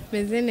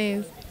 Meze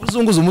neza.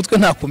 Uzunguza umutwe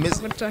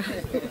ntakomeze.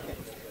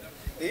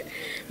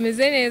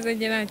 Meze neza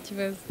nge nta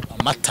kibazo.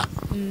 Amata.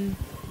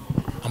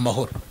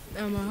 Amahoro.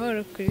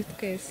 Amahoro kuri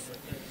twese.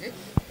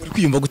 Uri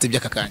kwiyumva gute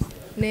by'aka kanya?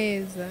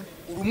 Neza.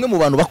 Umwe mu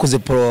bantu bakoze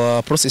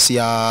process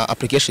ya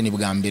application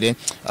bwa mbere,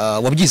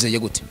 wabyizeye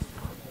gute?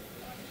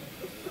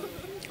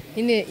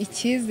 Ine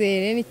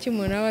icyizere ni cyo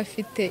umuntu aba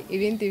afite,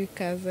 ibindi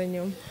bikaza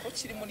nyuma.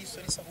 Kirimo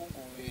n'isoni ahubwo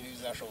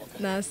bizashoboka.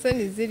 Nta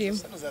soni zirimo.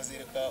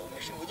 Uzazereka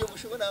umushinga ujye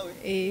gushibo nawe.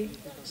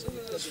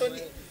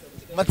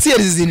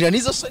 Matsiyeri zizinjira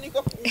n'izo soni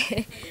ko?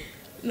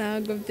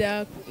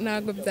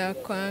 Ntago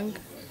byakwanga.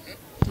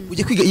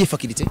 Ujye kwiga iyi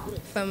faculty?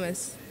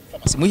 Pharmacy.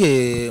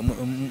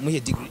 Muhe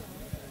degree?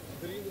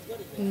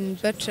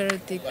 Bachelor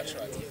degree.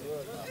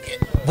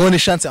 Bonne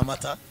chance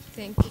amata.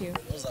 Thank you.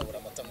 Uzabura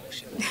amata mu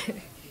Bushinwa.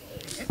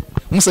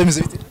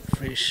 Musameze bite?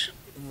 Fresh.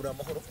 Muri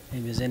amahoro?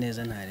 Imeze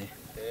neza ntare.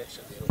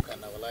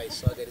 Shaderukana wallahi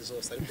swagari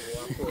zose ariko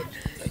wakora.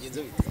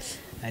 Yagenze bite?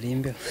 Ari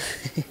imbeho.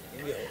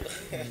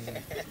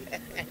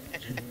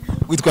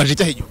 Witwaje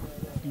icyahe cyo?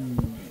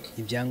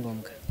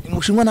 Ibyangombwa. Ni mu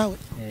Bushinwa nawe?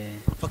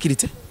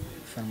 Faculty?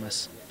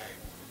 Pharmacy.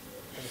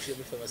 Umushinga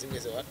muri pharmacy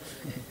mweze wa?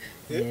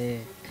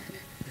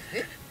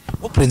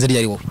 Upurenze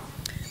ryari wowe?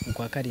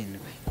 Kwa karindwi.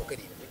 Kwa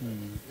karindwi.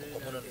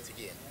 Umuntu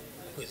nitugenda.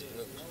 Kwezi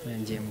kumwe.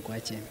 Ngiye mu kwa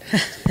 9.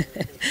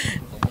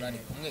 Umunani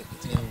kumwe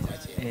kutugenda mu kwa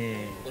 9.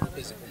 Ubwo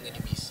kwezi kumwe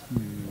n'ibisi.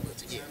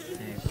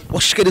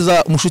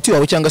 Washikariza umushuti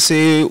wawe cyangwa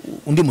se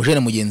undi mujene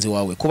mugenzi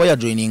wawe kuba ya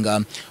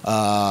joininga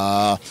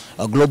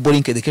Global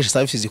Link Education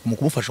Services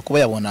kumufasha kuba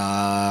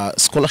yabona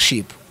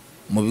scholarship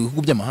mu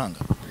bihugu by'amahanga?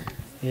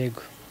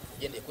 Yego.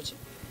 Yendeye kuki?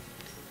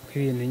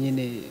 Kwibintu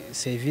nyine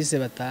service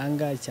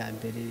batanga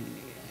cyambere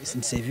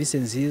service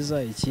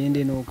nziza,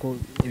 ikindi nuko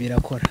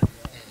birakora.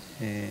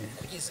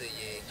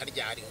 Kugizeye nka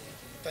ryari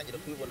utangira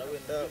kubibona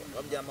wenda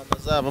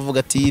babyamamaza bavuga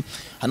ati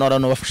hano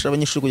abantu bafasha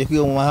abanyeshuri kujya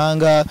kwiga mu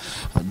mahanga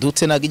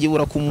dute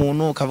nagigibura ku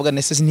muntu kavuga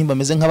nese ntimba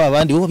meze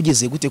nk'ababandi wowe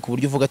byizeye gute ku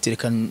buryo uvuga ati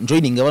reka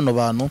joining abano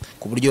bantu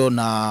ku buryo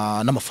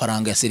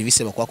n'amafaranga ya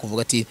service bakwa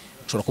kuvuga ati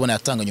nshobora kubona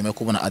yatanga nyuma yo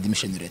kubona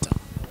admission letter?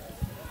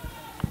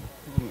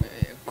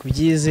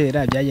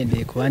 Kubyizera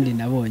byagendeye ku bandi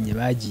nabonye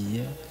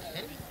bagiye,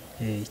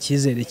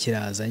 icyizere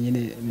kiraza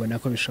nyine mbona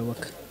ko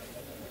bishoboka.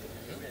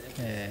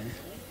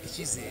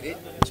 Icyizere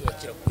kiba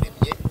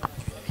kirakuremye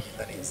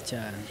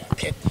cyane.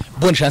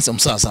 Bonne chance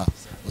umusaza,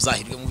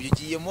 uzahirwe mu byo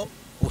ugiyemo,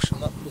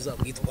 Ubushinwa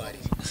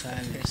uzabwitwarira.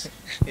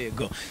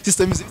 Yego.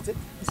 Sister mizi bite?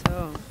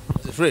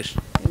 So. Fresh.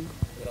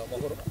 Ura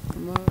amahoro.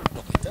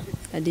 Bakwita?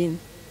 Adine.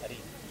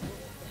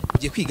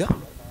 Ugiye kwiga?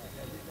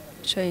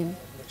 China.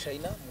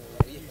 China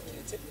mu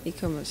yifakiritse?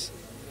 E-commerce.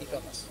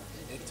 E-commerce.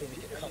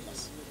 Electronic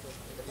commerce.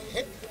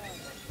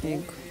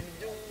 Yego.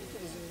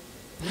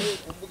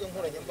 Uvuga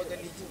nkoranyambaga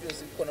n'iki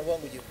byose kuko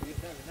nabangu ugiye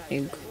kwiga?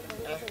 Yego.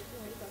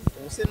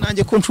 Ubuse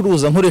nanjye ko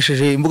ncuruza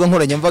nkoresheje imbuga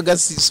nkoranyambaga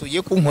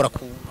sisuye kunkora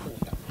ku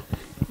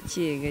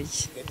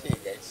Kigaki.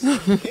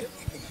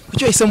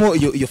 Kucyo hisemo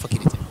iyo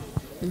faculty?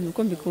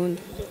 Nuko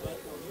mbikunda.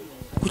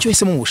 Kucyo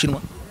hisemo mu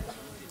Bushinwa?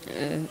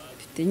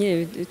 Mfite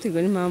nyine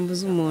biterwa n'impamvu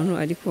z'umuntu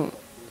ariko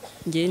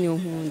ngiye niyo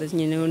nkunda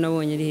nyine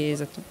nabonye ari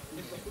heza tu.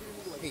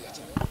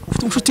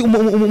 Ufite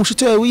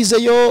umushuti wawe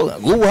wizeyo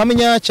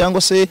ubuhamenya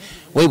cyangwa se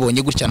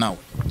wayibonye gutya nawe?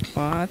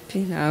 Wapi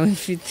nawe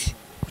mfite.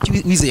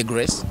 Wizeye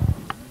Grace?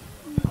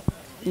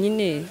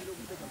 Nyine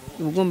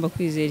ugomba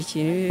kwizera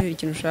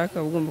ikintu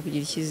ushaka, ugomba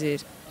kugira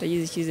icyizere.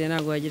 Utagize icyizere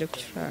ntabwo wagira ku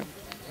ushaka.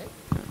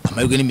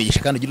 Amahirwe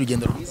n'imigisha kandi ugira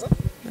urugendo rwiza.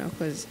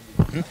 Nakoze.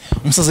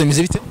 Umusaza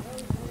bimeze bite?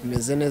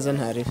 Bimeze neza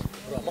ntari.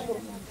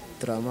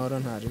 Turamahoro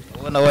ntari.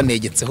 Ubona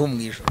wanegetseho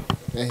mu ijoro.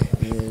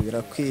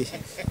 Birakwiye.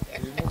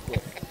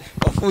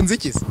 Wafunze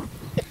iki se?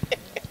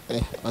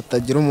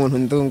 Batagira umuntu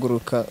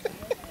ndunguruka.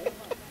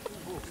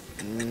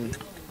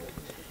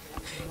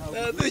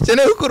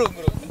 Dukeneye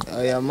kurunguruka.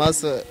 Aya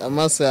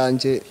amaso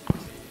yanjye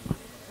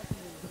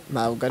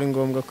ntabwo ari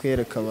ngombwa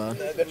kwereka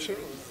abantu.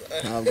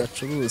 Ntabwo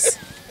acuruza.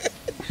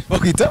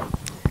 Bakwita?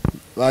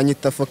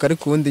 Banyita Foko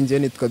ariko ubundi njye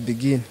nitwa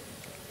Begin.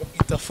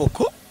 Bakwita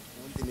Foko?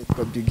 Ubundi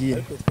nitwa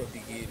Begin.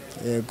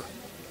 Yego.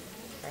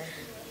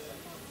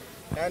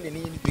 Kandi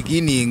ni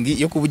beginning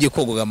yo kuba ugiye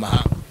kogoga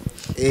amahanga.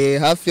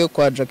 hafi yo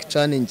kwa Jackie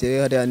Chan ingere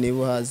hariya niba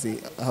uhazi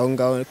aho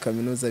ngaho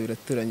kaminuza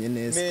biraturanye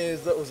neza.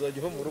 Neza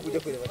uzajya mu rugo ujya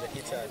kureba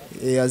Jackie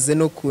Chan. Aze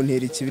no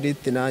kuntera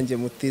ikibiriti nanjye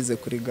mutize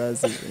kuri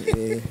gazi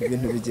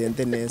ibintu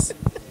bigende neza.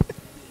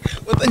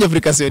 Watangiye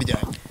application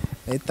ryanjye.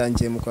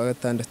 Nayitangiye mu kwa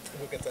gatandatu.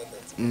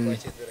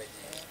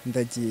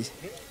 Ndagiye.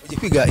 Ugiye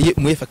kwiga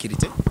mu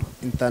faculty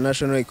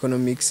International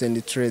Economics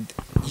and Trade.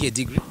 Iye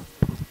degree?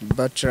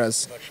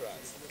 Bachelor's.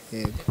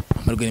 Yego.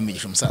 Amarwe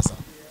n'imigisha umusasa.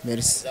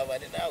 Merci.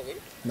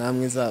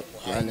 Namwe za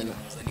bane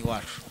ni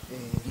wacu.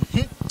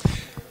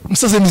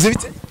 Musaze muze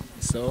bite?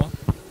 So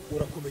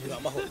urakomeye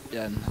amahoro.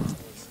 yana.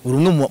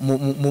 Urumwe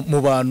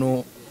mu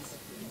bantu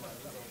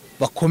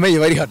bakomeye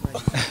bari hano.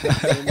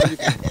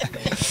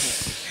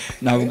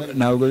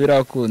 Ntabwo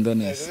birakunda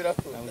neza.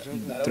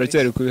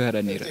 Turacyari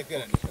kubiharanira.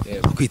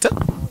 Kwita?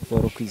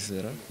 For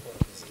kwizera.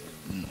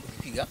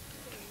 Kwiga?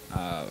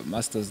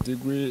 Master's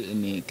degree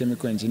in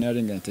chemical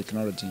engineering and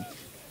technology.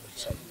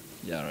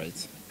 Yeah,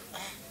 right.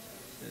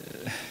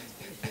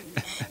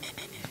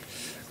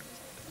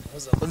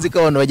 Nzi ko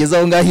abantu bageze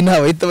aho ngaho inama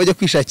bahita bajya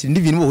kwishakira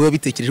indi bintu bo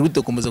bitekereje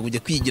gute komeza kujya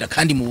kwigira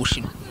kandi mu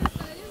Bushinwa.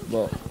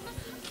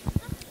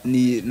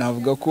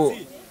 Navuga ko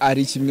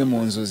ari kimwe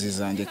mu nzozi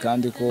zanjye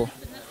kandi ko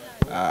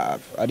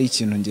ari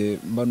ikintu nge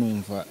mba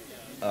numva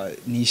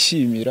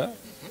nishimira,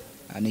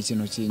 ni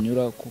ikintu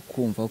kinyura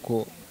kumva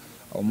ko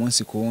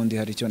umunsi ku wundi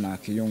hari icyo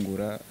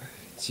nakiyungura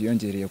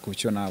kiyongereye ku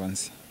cyo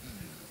nabanze.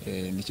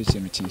 Nicyo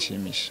kintu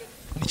kinshimisha.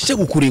 Icyo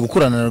gukuriye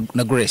gukorana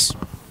na Grace.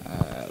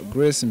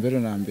 Grace mbere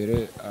na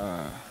mbere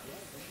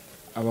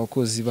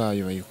abakozi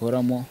bayo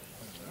bayikoramo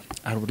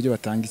hari uburyo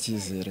batanga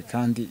icyizere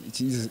kandi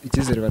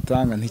icyizere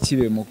batanga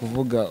ntikibe mu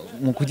kuvuga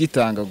mu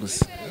kugitanga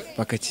gusa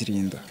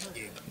bakakirinda.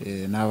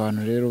 Ni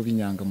abantu rero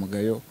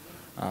b'inyangamugayo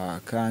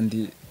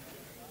kandi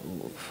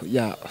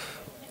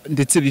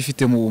ndetse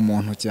bifite mu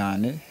bumuntu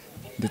cyane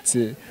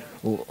ndetse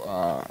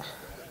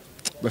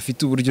bafite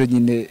uburyo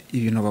nyine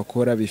ibintu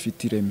bakora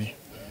bifite ireme.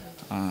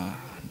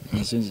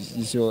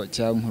 Nicyo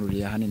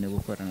cyankururiye hanini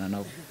gukorana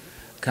nabo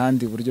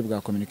kandi uburyo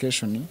bwa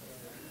communication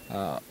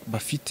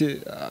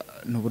bafite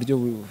n'uburyo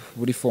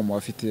buri form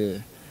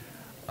bafite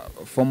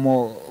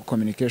formal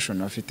communication,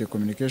 bafite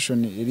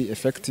communication iri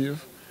effective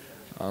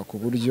ku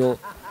buryo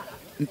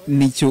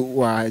nicyo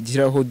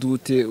wagiraho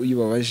dute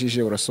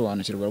uyibabajije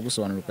urasobanukirwa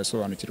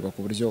ugasobanukirwa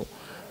ku buryo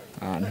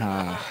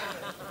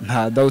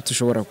nta doubt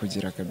ushobora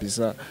kugira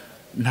kabisa,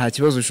 nta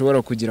kibazo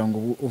ushobora kugira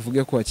ngo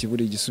uvuge ko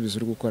wakibura igisubizo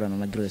uri gukorana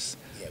na Grace.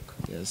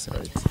 Yes,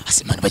 right.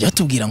 Asimana bajya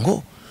batubwira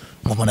ngo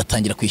umuntu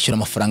atangira kwishyura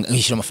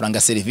amafaranga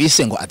ya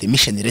service ngo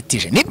admission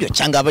retije nibyo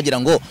cyangwa bagira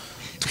ngo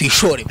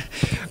twishore.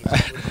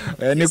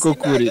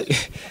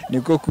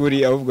 Niko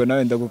kuri ahubwo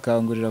nawe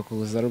ndagukangurira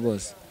kuza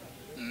rwose.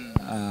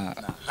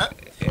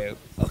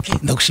 Okay,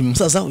 ndagushimira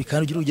umusaza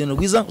wikana ugira urugendo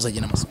rwiza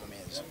uzagenda amasomo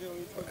meza.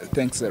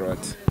 Thanks a lot.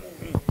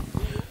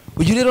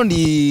 Uyu rero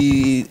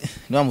ni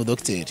mu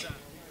docteur.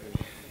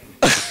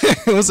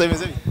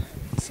 Usabimeze bi?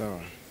 Sawa.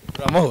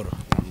 Amahoro.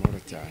 Amahoro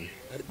cyane.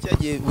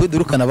 Cyagiye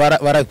wedurukana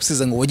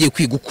barakusiza ngo wagiye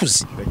kwiga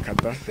ukuze. Reka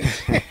da.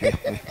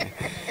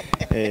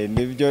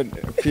 Nibyo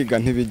kwiga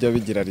ntibijya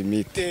bigira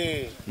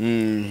limite.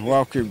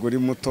 Wakwiga uri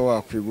muto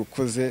wakwiga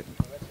ukuze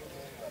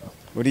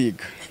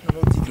uriga.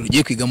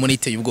 Ugiye kwiga muri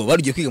iteye ubwo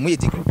barugiye kwiga muri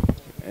degree?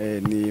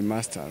 Ni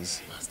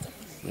masters.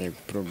 Yego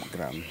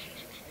program.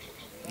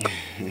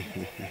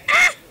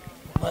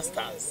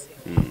 Masters.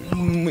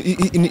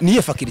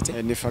 Ni faculty?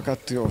 Ni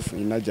faculty of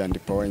energy and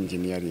power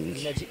engineering.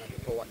 Energy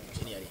and power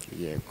engineering.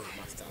 Yego.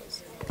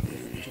 Masters.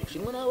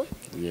 Ubushinwa nawe?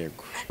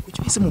 Yego.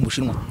 Kuki bise mu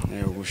Bushinwa?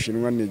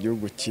 Ubushinwa ni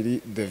igihugu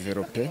kiri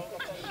develope.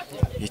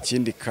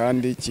 Ikindi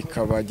kandi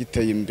kikaba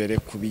giteye imbere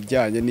ku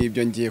bijyanye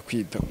n'ibyo ngiye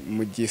kwita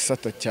mu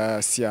gisata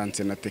cya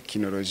science na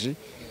technology.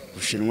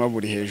 Ubushinwa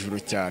buri hejuru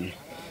cyane.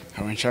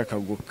 Haba nshaka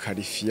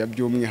gukarifiya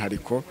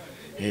by'umwihariko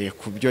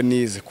ku byo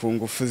nize ku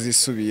ngufu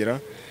zisubira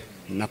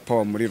na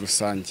power muri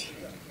rusange.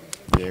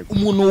 Yego.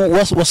 Umuntu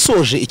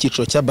wasoje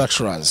icyiciro cya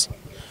bachelors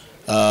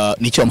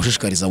nicyo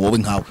amushishikariza wowe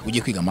nkawe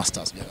ugiye kwiga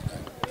masters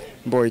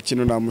byakakaye?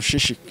 Ikintu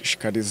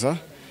namushishikariza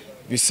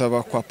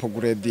bisaba kwa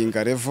upgrading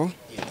level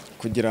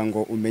kugira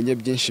ngo umenye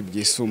byinshi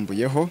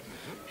byisumbuyeho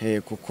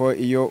kuko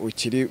iyo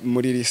ukiri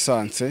muri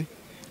lisanse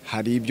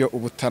hari ibyo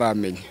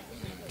ubutaramenya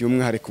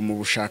by'umwihariko mu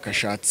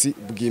bushakashatsi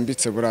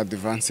bwimbitse buri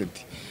advanced.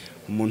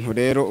 Umuntu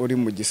rero uri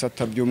mu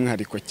gisata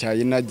by'umwihariko cya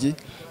energy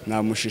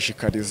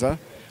namushishikariza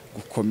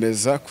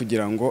gukomeza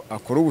kugira ngo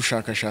akore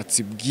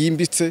ubushakashatsi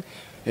bwimbitse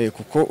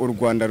kuko u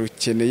Rwanda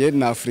rukeneye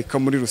na Afrika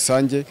muri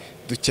rusange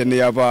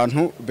dukeneye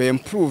abantu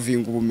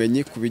b'improving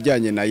ubumenyi ku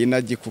bijyanye na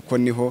energy kuko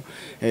niho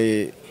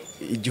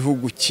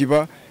igihugu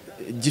kiba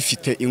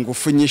gifite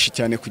ingufu nyinshi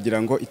cyane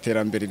kugira ngo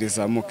iterambere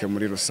rizamuke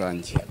muri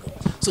rusange.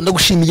 So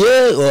ndagushimiye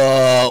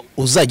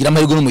uzagira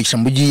amahirwe n'umugisha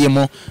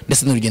mugiyemo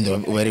ndetse n'urugendo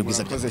ubare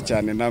rwiza byakoze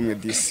cyane namwe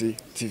DC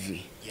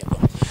TV.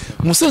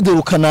 Umusore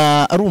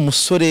durukana ari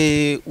umusore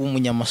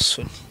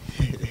w'umunyamasoni.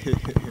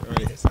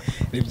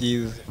 Ni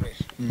byiza.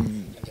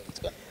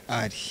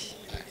 Ari.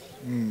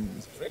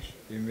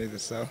 Bimeze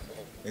sawa.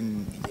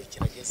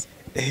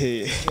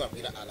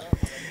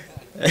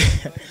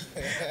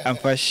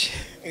 Amfashe.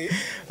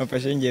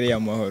 afashe ngereye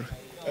amahoro.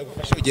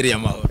 Agufashe ugereye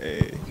amahoro.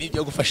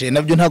 Nibyo gufashe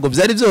nabyo ntago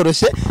byari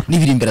byoroshye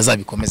n'ibiri imbere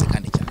azabikomeze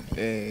kandi cyane.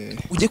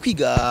 Ujye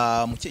kwiga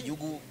mu cyo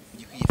gihugu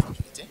ujye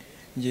kwiyifakurite?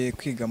 Ngiye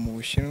kwiga mu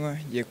Bushinwa,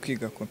 ngiye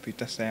kwiga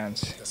computer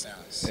science.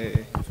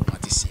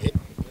 Informaticien.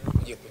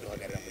 Ngiye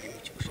kuduhagarara mu gihugu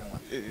cy'Ubushinwa.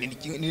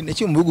 Ni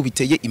cyo mu bihugu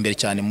biteye imbere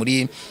cyane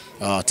muri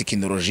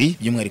technology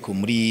by'umwihariko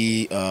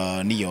muri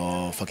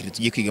niyo faculty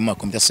tugiye kwiga mu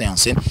computer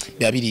science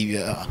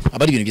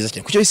abari ibintu byiza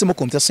cyane. Kucyo hisemo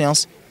computer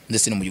science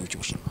ndetse no mu gihugu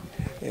cy'Ubushinwa?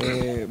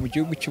 Mu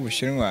gihugu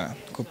cy'Ubushinwa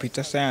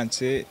computer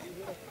science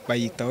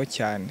bayitaho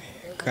cyane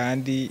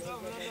kandi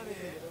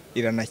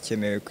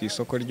iranakenewe ku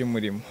isoko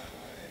ry'umurimo.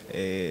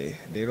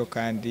 Rero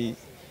kandi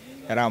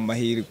ari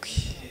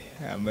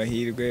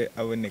amahirwe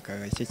aboneka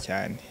gake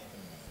cyane.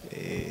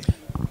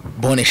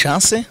 Bonne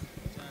chance.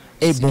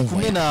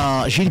 Kumwe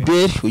na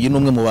Gilbert uyu ni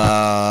umwe mu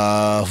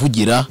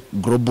bavugira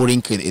Global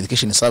Link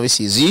Education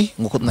Services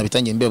nkuko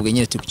tunabitangiye mbebwe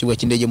nyine ku kibuga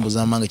cy'indege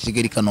mpuzamahanga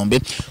Kigali Kanombe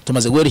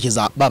tumaze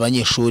guherekeza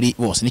babanyeshuri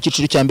bose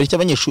n'ikiciro cya mbere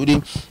cy'abanyeshuri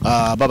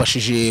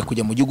babashije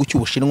kujya mu gihugu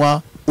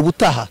cy'Ubushinwa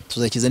ubutaha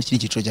tuzakiza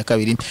n'ikindi cyiciro cya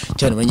kabiri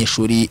cyane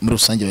abanyeshuri muri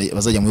rusange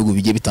bazajya mu bihugu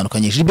bigiye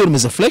bitandukanye. Gilbert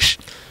umeze fresh?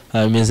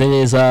 Ameze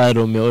neza.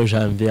 Romeo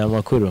Janvier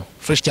amakuru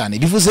fresh cyane.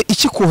 Bivuze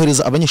iki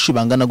kohereza abanyeshuri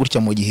bangana gutya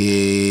mu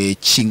gihe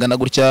kingana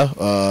gutya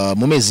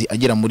mu mezi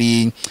agera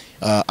muri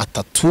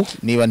atatu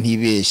niba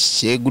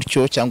ntibeshye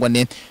gutyo cyangwa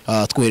ne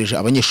twohereje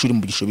abanyeshuri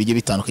mu byiciro bigiye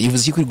bitandukanye?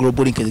 Yivuze iki kuri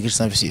Global Link Education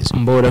Services?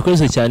 Mbora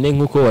koze cyane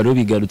nkuko wari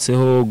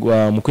ubigarutseho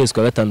mu kwezi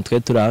kwa gatanu twe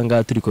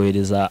turahanga turi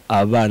kohereza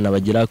abana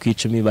bagera ku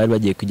 10 bari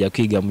bagiye kujya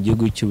kwiga mu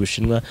gihugu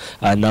cy'Ubushinwa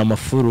na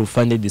full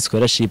funded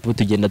scholarship.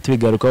 Tugenda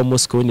tubigarukaho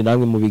umunsi ku wundi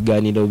namwe mu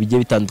biganiro bigiye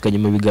bitandukanye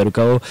mu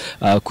bigarukaho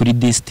kuri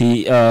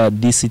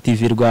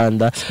DCTV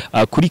Rwanda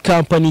kuri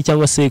company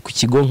cyangwa se ku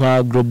kigo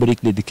nka Global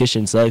Link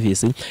Education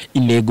Service.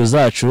 Intego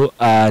zacu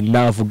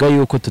navuga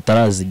yuko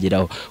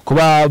tutarazigiraho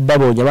kuba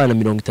babonye abana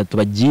 30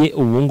 bagiye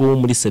ubu ngubu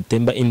muri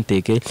September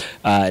intake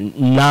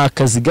na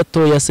kazi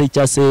gatoya se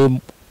cyase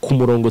ku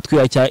murongo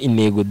twiyacya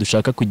intego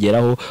dushaka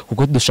kugeraho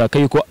kuko dushaka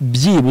yuko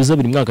byibuze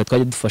buri mwaka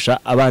twajya dufasha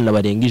abana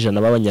barenga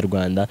 100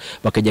 b'abanyarwanda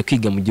bakajya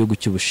kwiga mu gihugu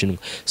cy'Ubushinwa.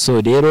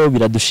 So rero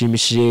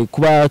biradushimishije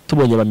kuba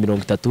tubonye aba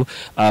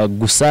 30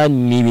 gusa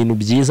ni ibintu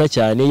byiza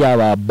cyane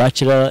yaba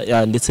bachelor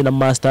ndetse na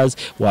masters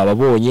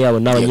wababonye abo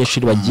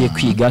n'abanyeshuri bagiye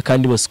kwiga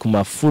kandi bose ku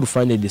ma full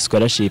funded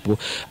scholarship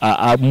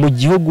mu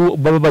gihugu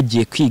baba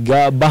bagiye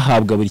kwiga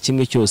bahabwa buri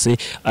kimwe cyose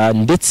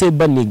ndetse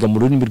baniga mu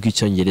rurimi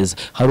rw'icyongereza.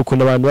 Hari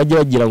ukuntu abantu bajya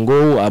bagira ngo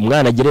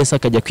mwana gereza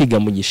akajya kwiga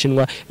mu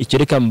Gishinwa icyo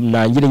reka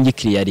nangire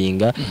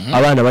ngikiriyaringa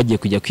abana bagiye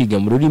kujya kwiga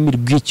mu rurimi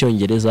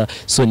rw'icyongereza.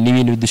 So ni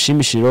ibintu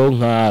bidushimishiro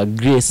nka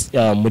Grace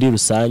muri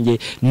rusange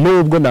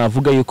nubwo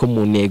navuga yuko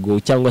mu ntego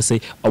cyangwa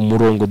se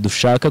umurongo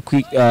dushaka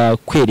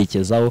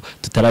kwerekezaho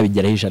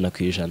tutarabigeraho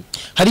 100%.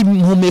 Hari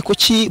mpumeko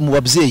ki mu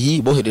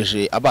babyeyi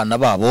bohereje abana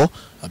babo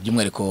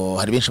by'umwihariko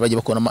hari benshi bagiye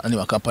bakora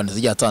n'ama companies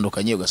zigiye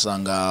atandukanye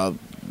ugasanga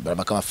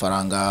barabaka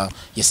amafaranga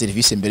ya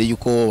service mbere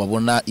yuko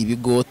babona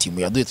ibigo timu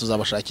yaduye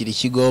tuzabashakira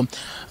ikigo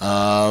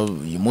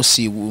uyu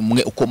munsi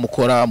umwe uko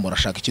mukora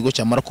murashaka ikigo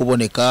cyamara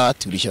kuboneka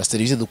turishyira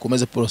service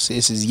dukomeze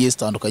process zigiye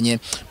zitandukanye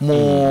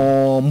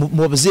mu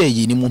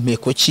babyeyi ni mu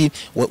mpeko ki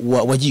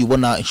wagiye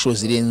ubona inshuro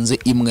zirenze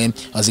imwe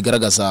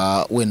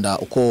azigaragaza wenda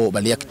uko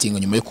bareacting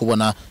nyuma yo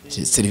kubona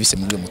service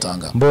mu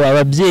mutanga? Mbo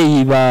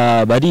ababyeyi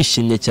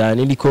barishimye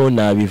cyane niko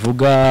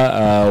nabivuga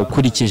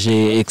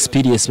ukurikije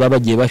experience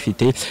babagiye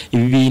bafite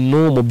ibi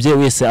bintu umubyeyi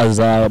wese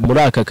aza muri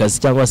aka kazi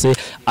cyangwa se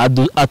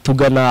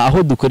atugana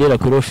aho dukorera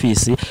kuri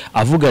office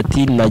avuga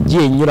ati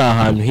nagiye nyura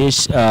ahantu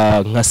henshi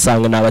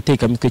nkasanga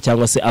nabateka mitwe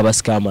cyangwa se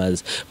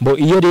abascammers. Mbo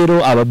iyo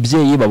rero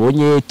ababyeyi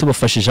babonye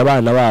tubafashije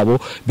abana babo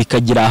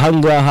bikagira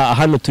ahangaha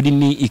hano turi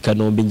ni i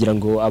Kanombe ngira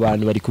ngo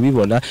abantu bari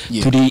kubibona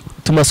turi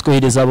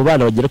tumaskohereza abo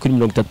bana bagera kuri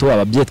 30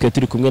 ababyeyi twe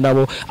turi kumwe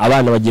nabo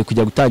abana bagiye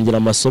kujya gutangira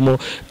amasomo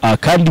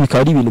kandi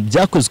bikaba ari ibintu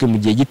byakozwe mu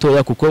gihe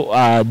gitoya kuko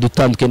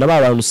dutandukanye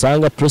n'abantu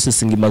usanga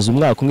processing imaze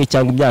umwaka umwe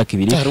cyangwa imyaka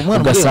 2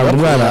 ugasanga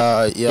umwana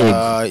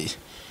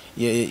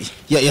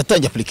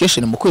yatangiye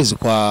application mu kwezi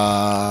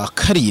kwa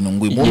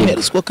karindwi mu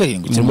mpera z'ukwa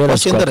karindwi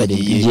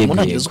mu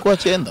ntangiriro z'ukwa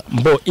 9.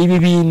 Mbo ibi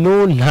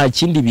bintu nta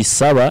kindi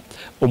bisaba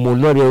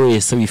umuntu wari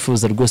wese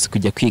wifuza rwose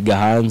kujya kwiga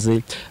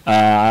hanze.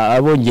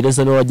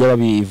 Abongereza no bajya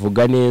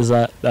babivuga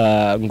neza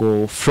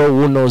ngo flow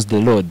who knows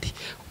the road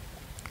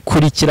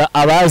kurikira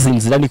abazi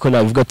inzira niko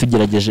navuga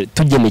tugerageje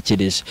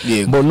tugenekereje.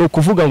 Mbo no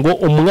kuvuga ngo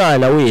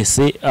umwana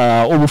wese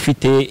uba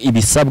ufite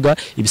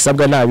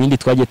ibisabwa nta bindi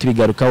twagiye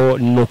tubigarukaho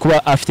no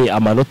kuba afite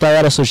amanota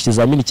yarasoje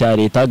ikizamini cya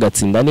leta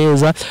agatsinda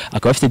neza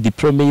akaba afite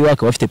diplome yiwe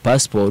akaba afite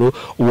passport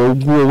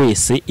uwo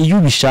wese iyo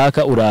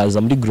ubishaka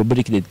uraza muri Global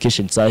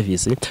Education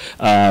Service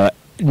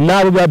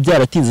nabo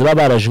byaratinze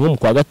babaraje nko mu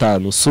kwa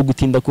gatanu so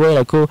gutinda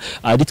kubera ko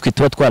ari twe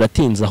tuba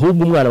twaratinze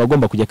ahubwo umwana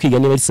bagomba kujya kwiga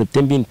niba ari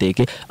September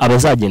intake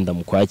abazagenda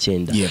mu kwa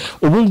 9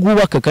 ubu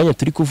ngubu aka kanya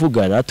turi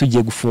kuvugana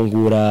tugiye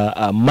gufungura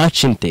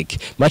March intake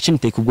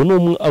ubwo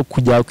no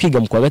kujya kwiga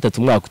mu kwa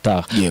gatatu umwaka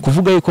utaha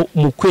kuvuga yuko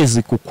mu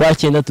kwezi ku kwa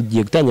 9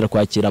 tugiye gutangira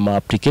kwakira ama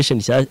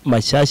application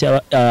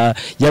mashyashya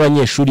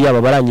y'abanyeshuri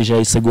yaba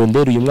barangije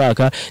secondaire uyu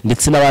mwaka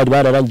ndetse n'abari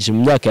bararangije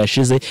mu myaka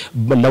yashize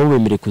nabo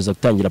bemerewe kuza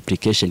gutangira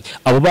application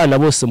abo bana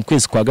bose mu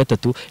kwezi kwa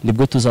gatatu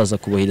nibwo tuzaza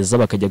kubohereza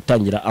bakajya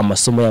gutangira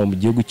amasomo yabo mu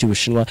gihugu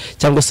cy'Ubushinwa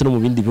cyangwa se no mu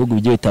bindi bihugu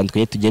bigiye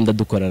bitandukanye tugenda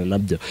dukorana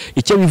nabyo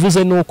icyo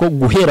bivuze nuko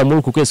guhera muri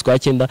uku kwezi kwa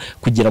 9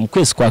 kugera mu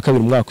kwezi kwa 2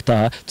 umwaka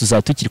utaha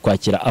tuzatukiri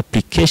kwakira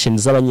application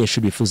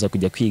z'abanyeshuri bifuza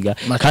kujya kwiga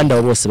kandi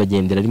abo bose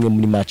bagendera rimwe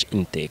muri March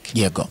intake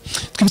yego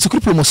twibutse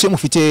kuri promotion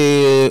mufite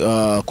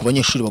ku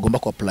banyeshuri bagomba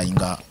ku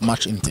applyinga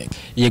March intake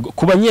yego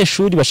ku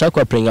banyeshuri bashaka ku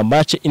applyinga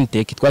March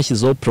intake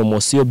twashyizeho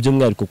promotion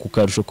by'umwihariko ku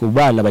karusho ku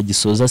bana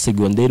bagisoza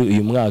secondaire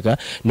uyu mwaka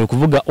no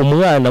kuvuga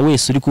umwana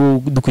wese uri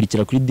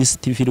kudukurikira kuri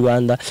DCTV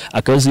Rwanda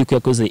akazi yuko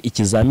yakoze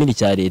ikizamini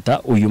cya leta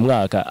uyu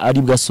mwaka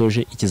ari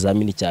bwasoje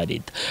ikizamini cya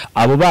leta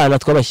abo bana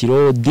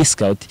twabashyiraho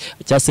discount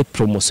cyase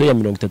promotion ya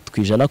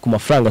 30% ku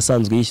mafaranga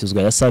asanzwe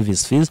yishyuzwa ya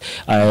service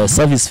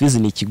fees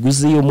ni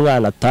ikiguzi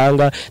umwana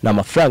atanga na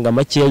mafaranga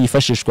make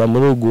yifashishwa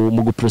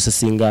mu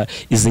guprocessinga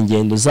izi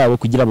ngendo zabo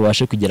kugira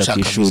babashe kugera ku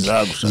ishuri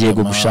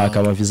yego gushaka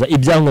amaviza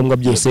ibyangombwa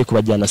byose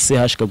kubajyana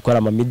CH gukora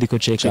ama medical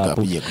check up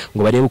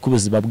ngo barebe uko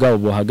ubuzima bwabo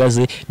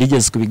buhagaze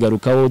rigeze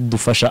kubigarukaho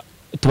dufasha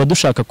tuba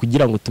dushaka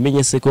kugira ngo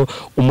tumenye se ko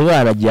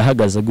umwana agiye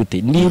ahagaze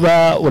gute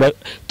niba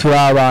turi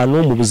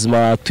abantu mu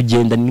buzima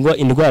tugenda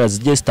indwara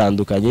zigiye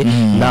zitandukanye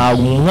nta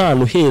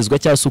umwana uhezwa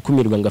cyangwa se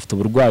ukumirwa ngo afite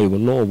uburwayi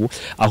bunobu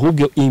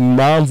ahubwo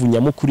impamvu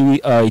nyamukuru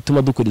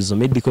ituma dukora izo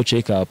medical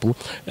check up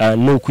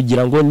no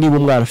kugira ngo niba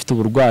umwana afite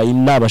uburwayi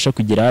nabasha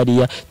kugera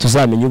hariya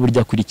tuzamenye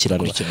uburyo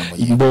akurikiranwa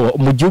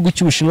mu gihugu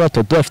cy'Ubushinwa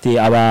tuba dufite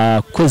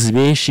abakozi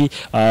benshi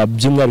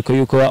by'umwihariko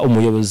yuko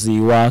umuyobozi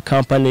wa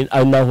company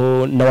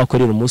naho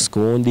nabakorera umunsi ku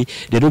wundi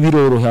rero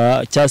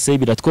biroroha cyase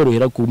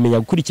biratworohera kumenya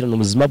gukurikirana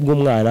ubuzima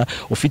bw'umwana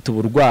ufite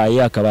uburwayi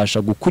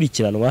akabasha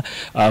gukurikiranwa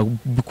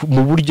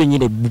mu buryo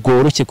nyine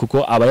bworoshye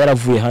kuko aba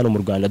yaravuye hano mu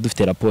Rwanda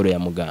dufite raporo ya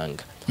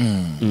muganga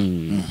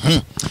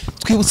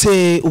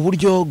twibutse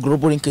uburyo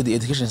Global Linked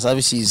Education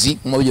Services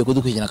mubiye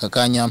kudukurikirana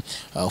akakanya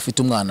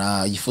ufite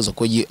umwana yifuza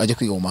ko ajya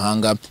kwiga mu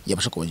mahanga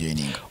yabasha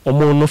kubajoininga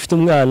umuntu ufite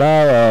umwana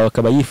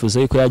akaba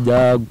yifuza ko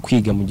yajya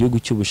kwiga mu gihugu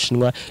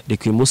cy'Ubushinwa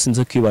reka uyu munsi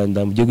nze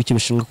kwibanda mu gihugu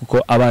cy'Ubushinwa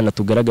kuko abana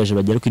tugaragaje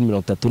bagera kuri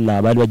 30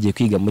 nabari bagiye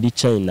kwiga muri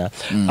China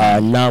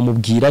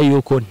namubwira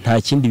yuko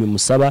nta kindi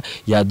bimusaba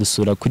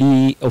yadusura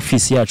kuri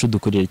office yacu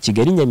dukorera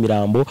Kigali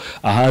Nyamirambo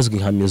ahazwi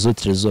nka Maison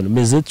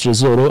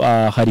Trésor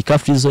hari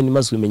zone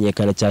imaze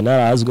kumenyekana cyane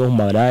arazwe mu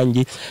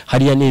marangi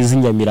hariya neza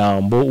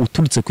Nyamirambo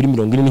uturutse kuri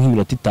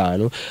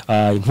 45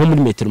 nko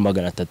muri metero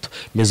 300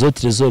 Maison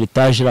Trésor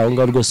etage aho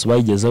ngaho rwose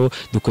bayigezeho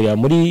dukorera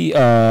muri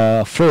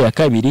floor ya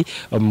kabiri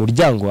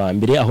umuryango wa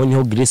mbere aho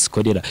niho Grace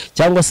korera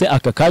cyangwa se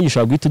aka kanya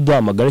ushobora guhita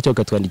duhamagara cyangwa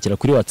ukatwandikira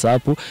kuri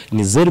WhatsApp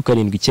ni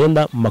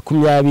 079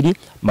 20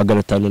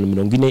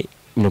 540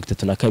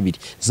 32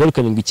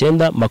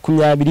 079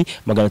 20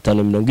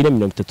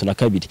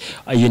 540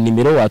 iyo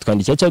nimero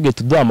watwandikira cyangwa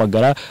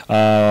tuduhamagara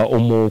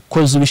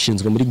umukozi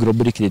ubishinzwe muri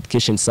Global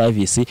Education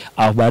Service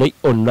abari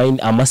online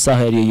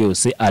amasaha yari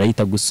yose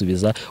arahita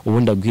gusubiza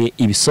ubundi aguhe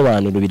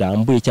ibisobanuro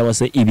birambuye cyangwa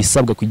se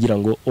ibisabwa kugira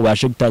ngo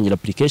ubashe gutangira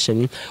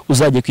application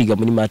uzajye kwiga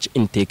muri March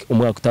intake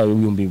umwaka utaha wa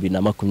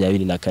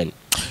 2024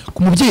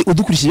 ku mubyeyi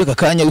udukurikije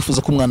akakanya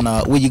wifuza ko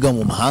umwana we yiga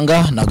mu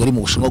mahanga nago ari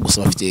mu Bushinwa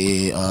gusa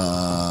bafite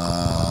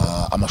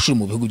amashuri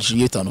mu bihugu byinshi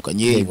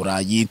bitandukanye i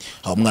Burayi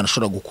aho umwana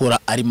ashobora gukora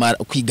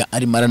kwiga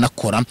ari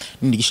maranakora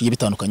n'indi gishingiye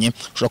bitandukanye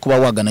ushobora kuba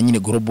wagana nyine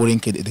Global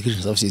Linked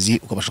Education Services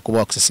ukabasha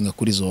kuba accessinga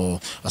kuri zo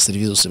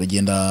services zose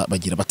bagenda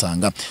bagira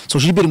batanga so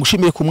Gilbert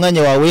ngushimire ku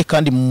mwanya wawe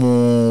kandi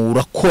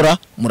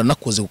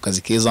muranakoze ku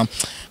kazi keza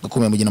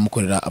gakomeye mugena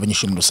mukorera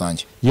abanyeshuri muri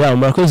rusange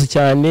murakoze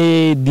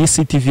cyane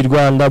DCTV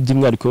Rwanda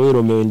by'umwihariko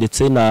Romeo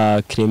ndetse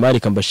na Clement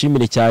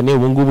kambashimire cyane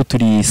ubu ngubu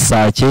turi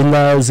saa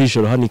 9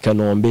 z'ijoro hano i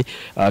Kanombe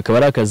akaba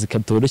ari akazi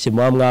katoroshye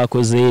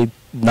mwakoze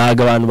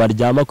naga abantu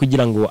baryama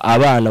kugira ngo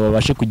abana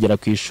babashe kugera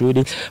ku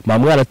ishuri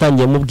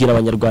mwaratangiye mubwira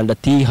abanyarwanda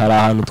ati hari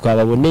ahantu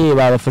twababoneye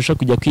babafasha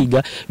kujya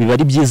kwiga biba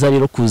ari byiza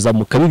rero kuza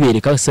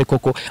mukabibereka se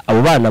koko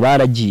abo bana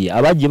baragiye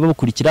abagiye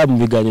babukurikira mu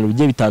biganiro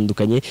bigiye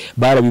bitandukanye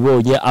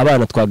barabibonye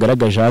abana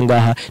twagaragaje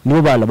ahangaha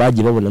nibo bana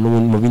bagiye babona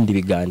mu bindi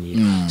biganiro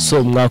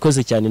so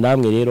mwakoze cyane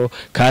namwe rero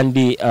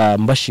kandi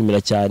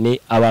mbashimira cyane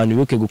abantu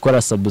bibuke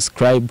gukora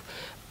subscribe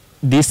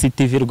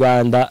DCTV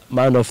Rwanda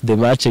man of the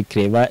match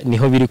Clement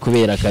niho biri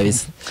kubera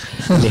kabisa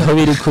niho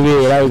biri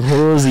kubera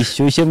inkuru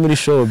zishyushye muri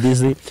show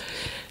busy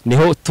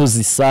niho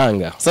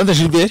tuzisanga Sante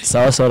Gilbert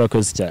sawa sawa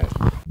rakoze cyane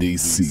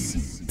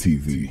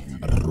DCTV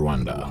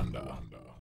Rwanda.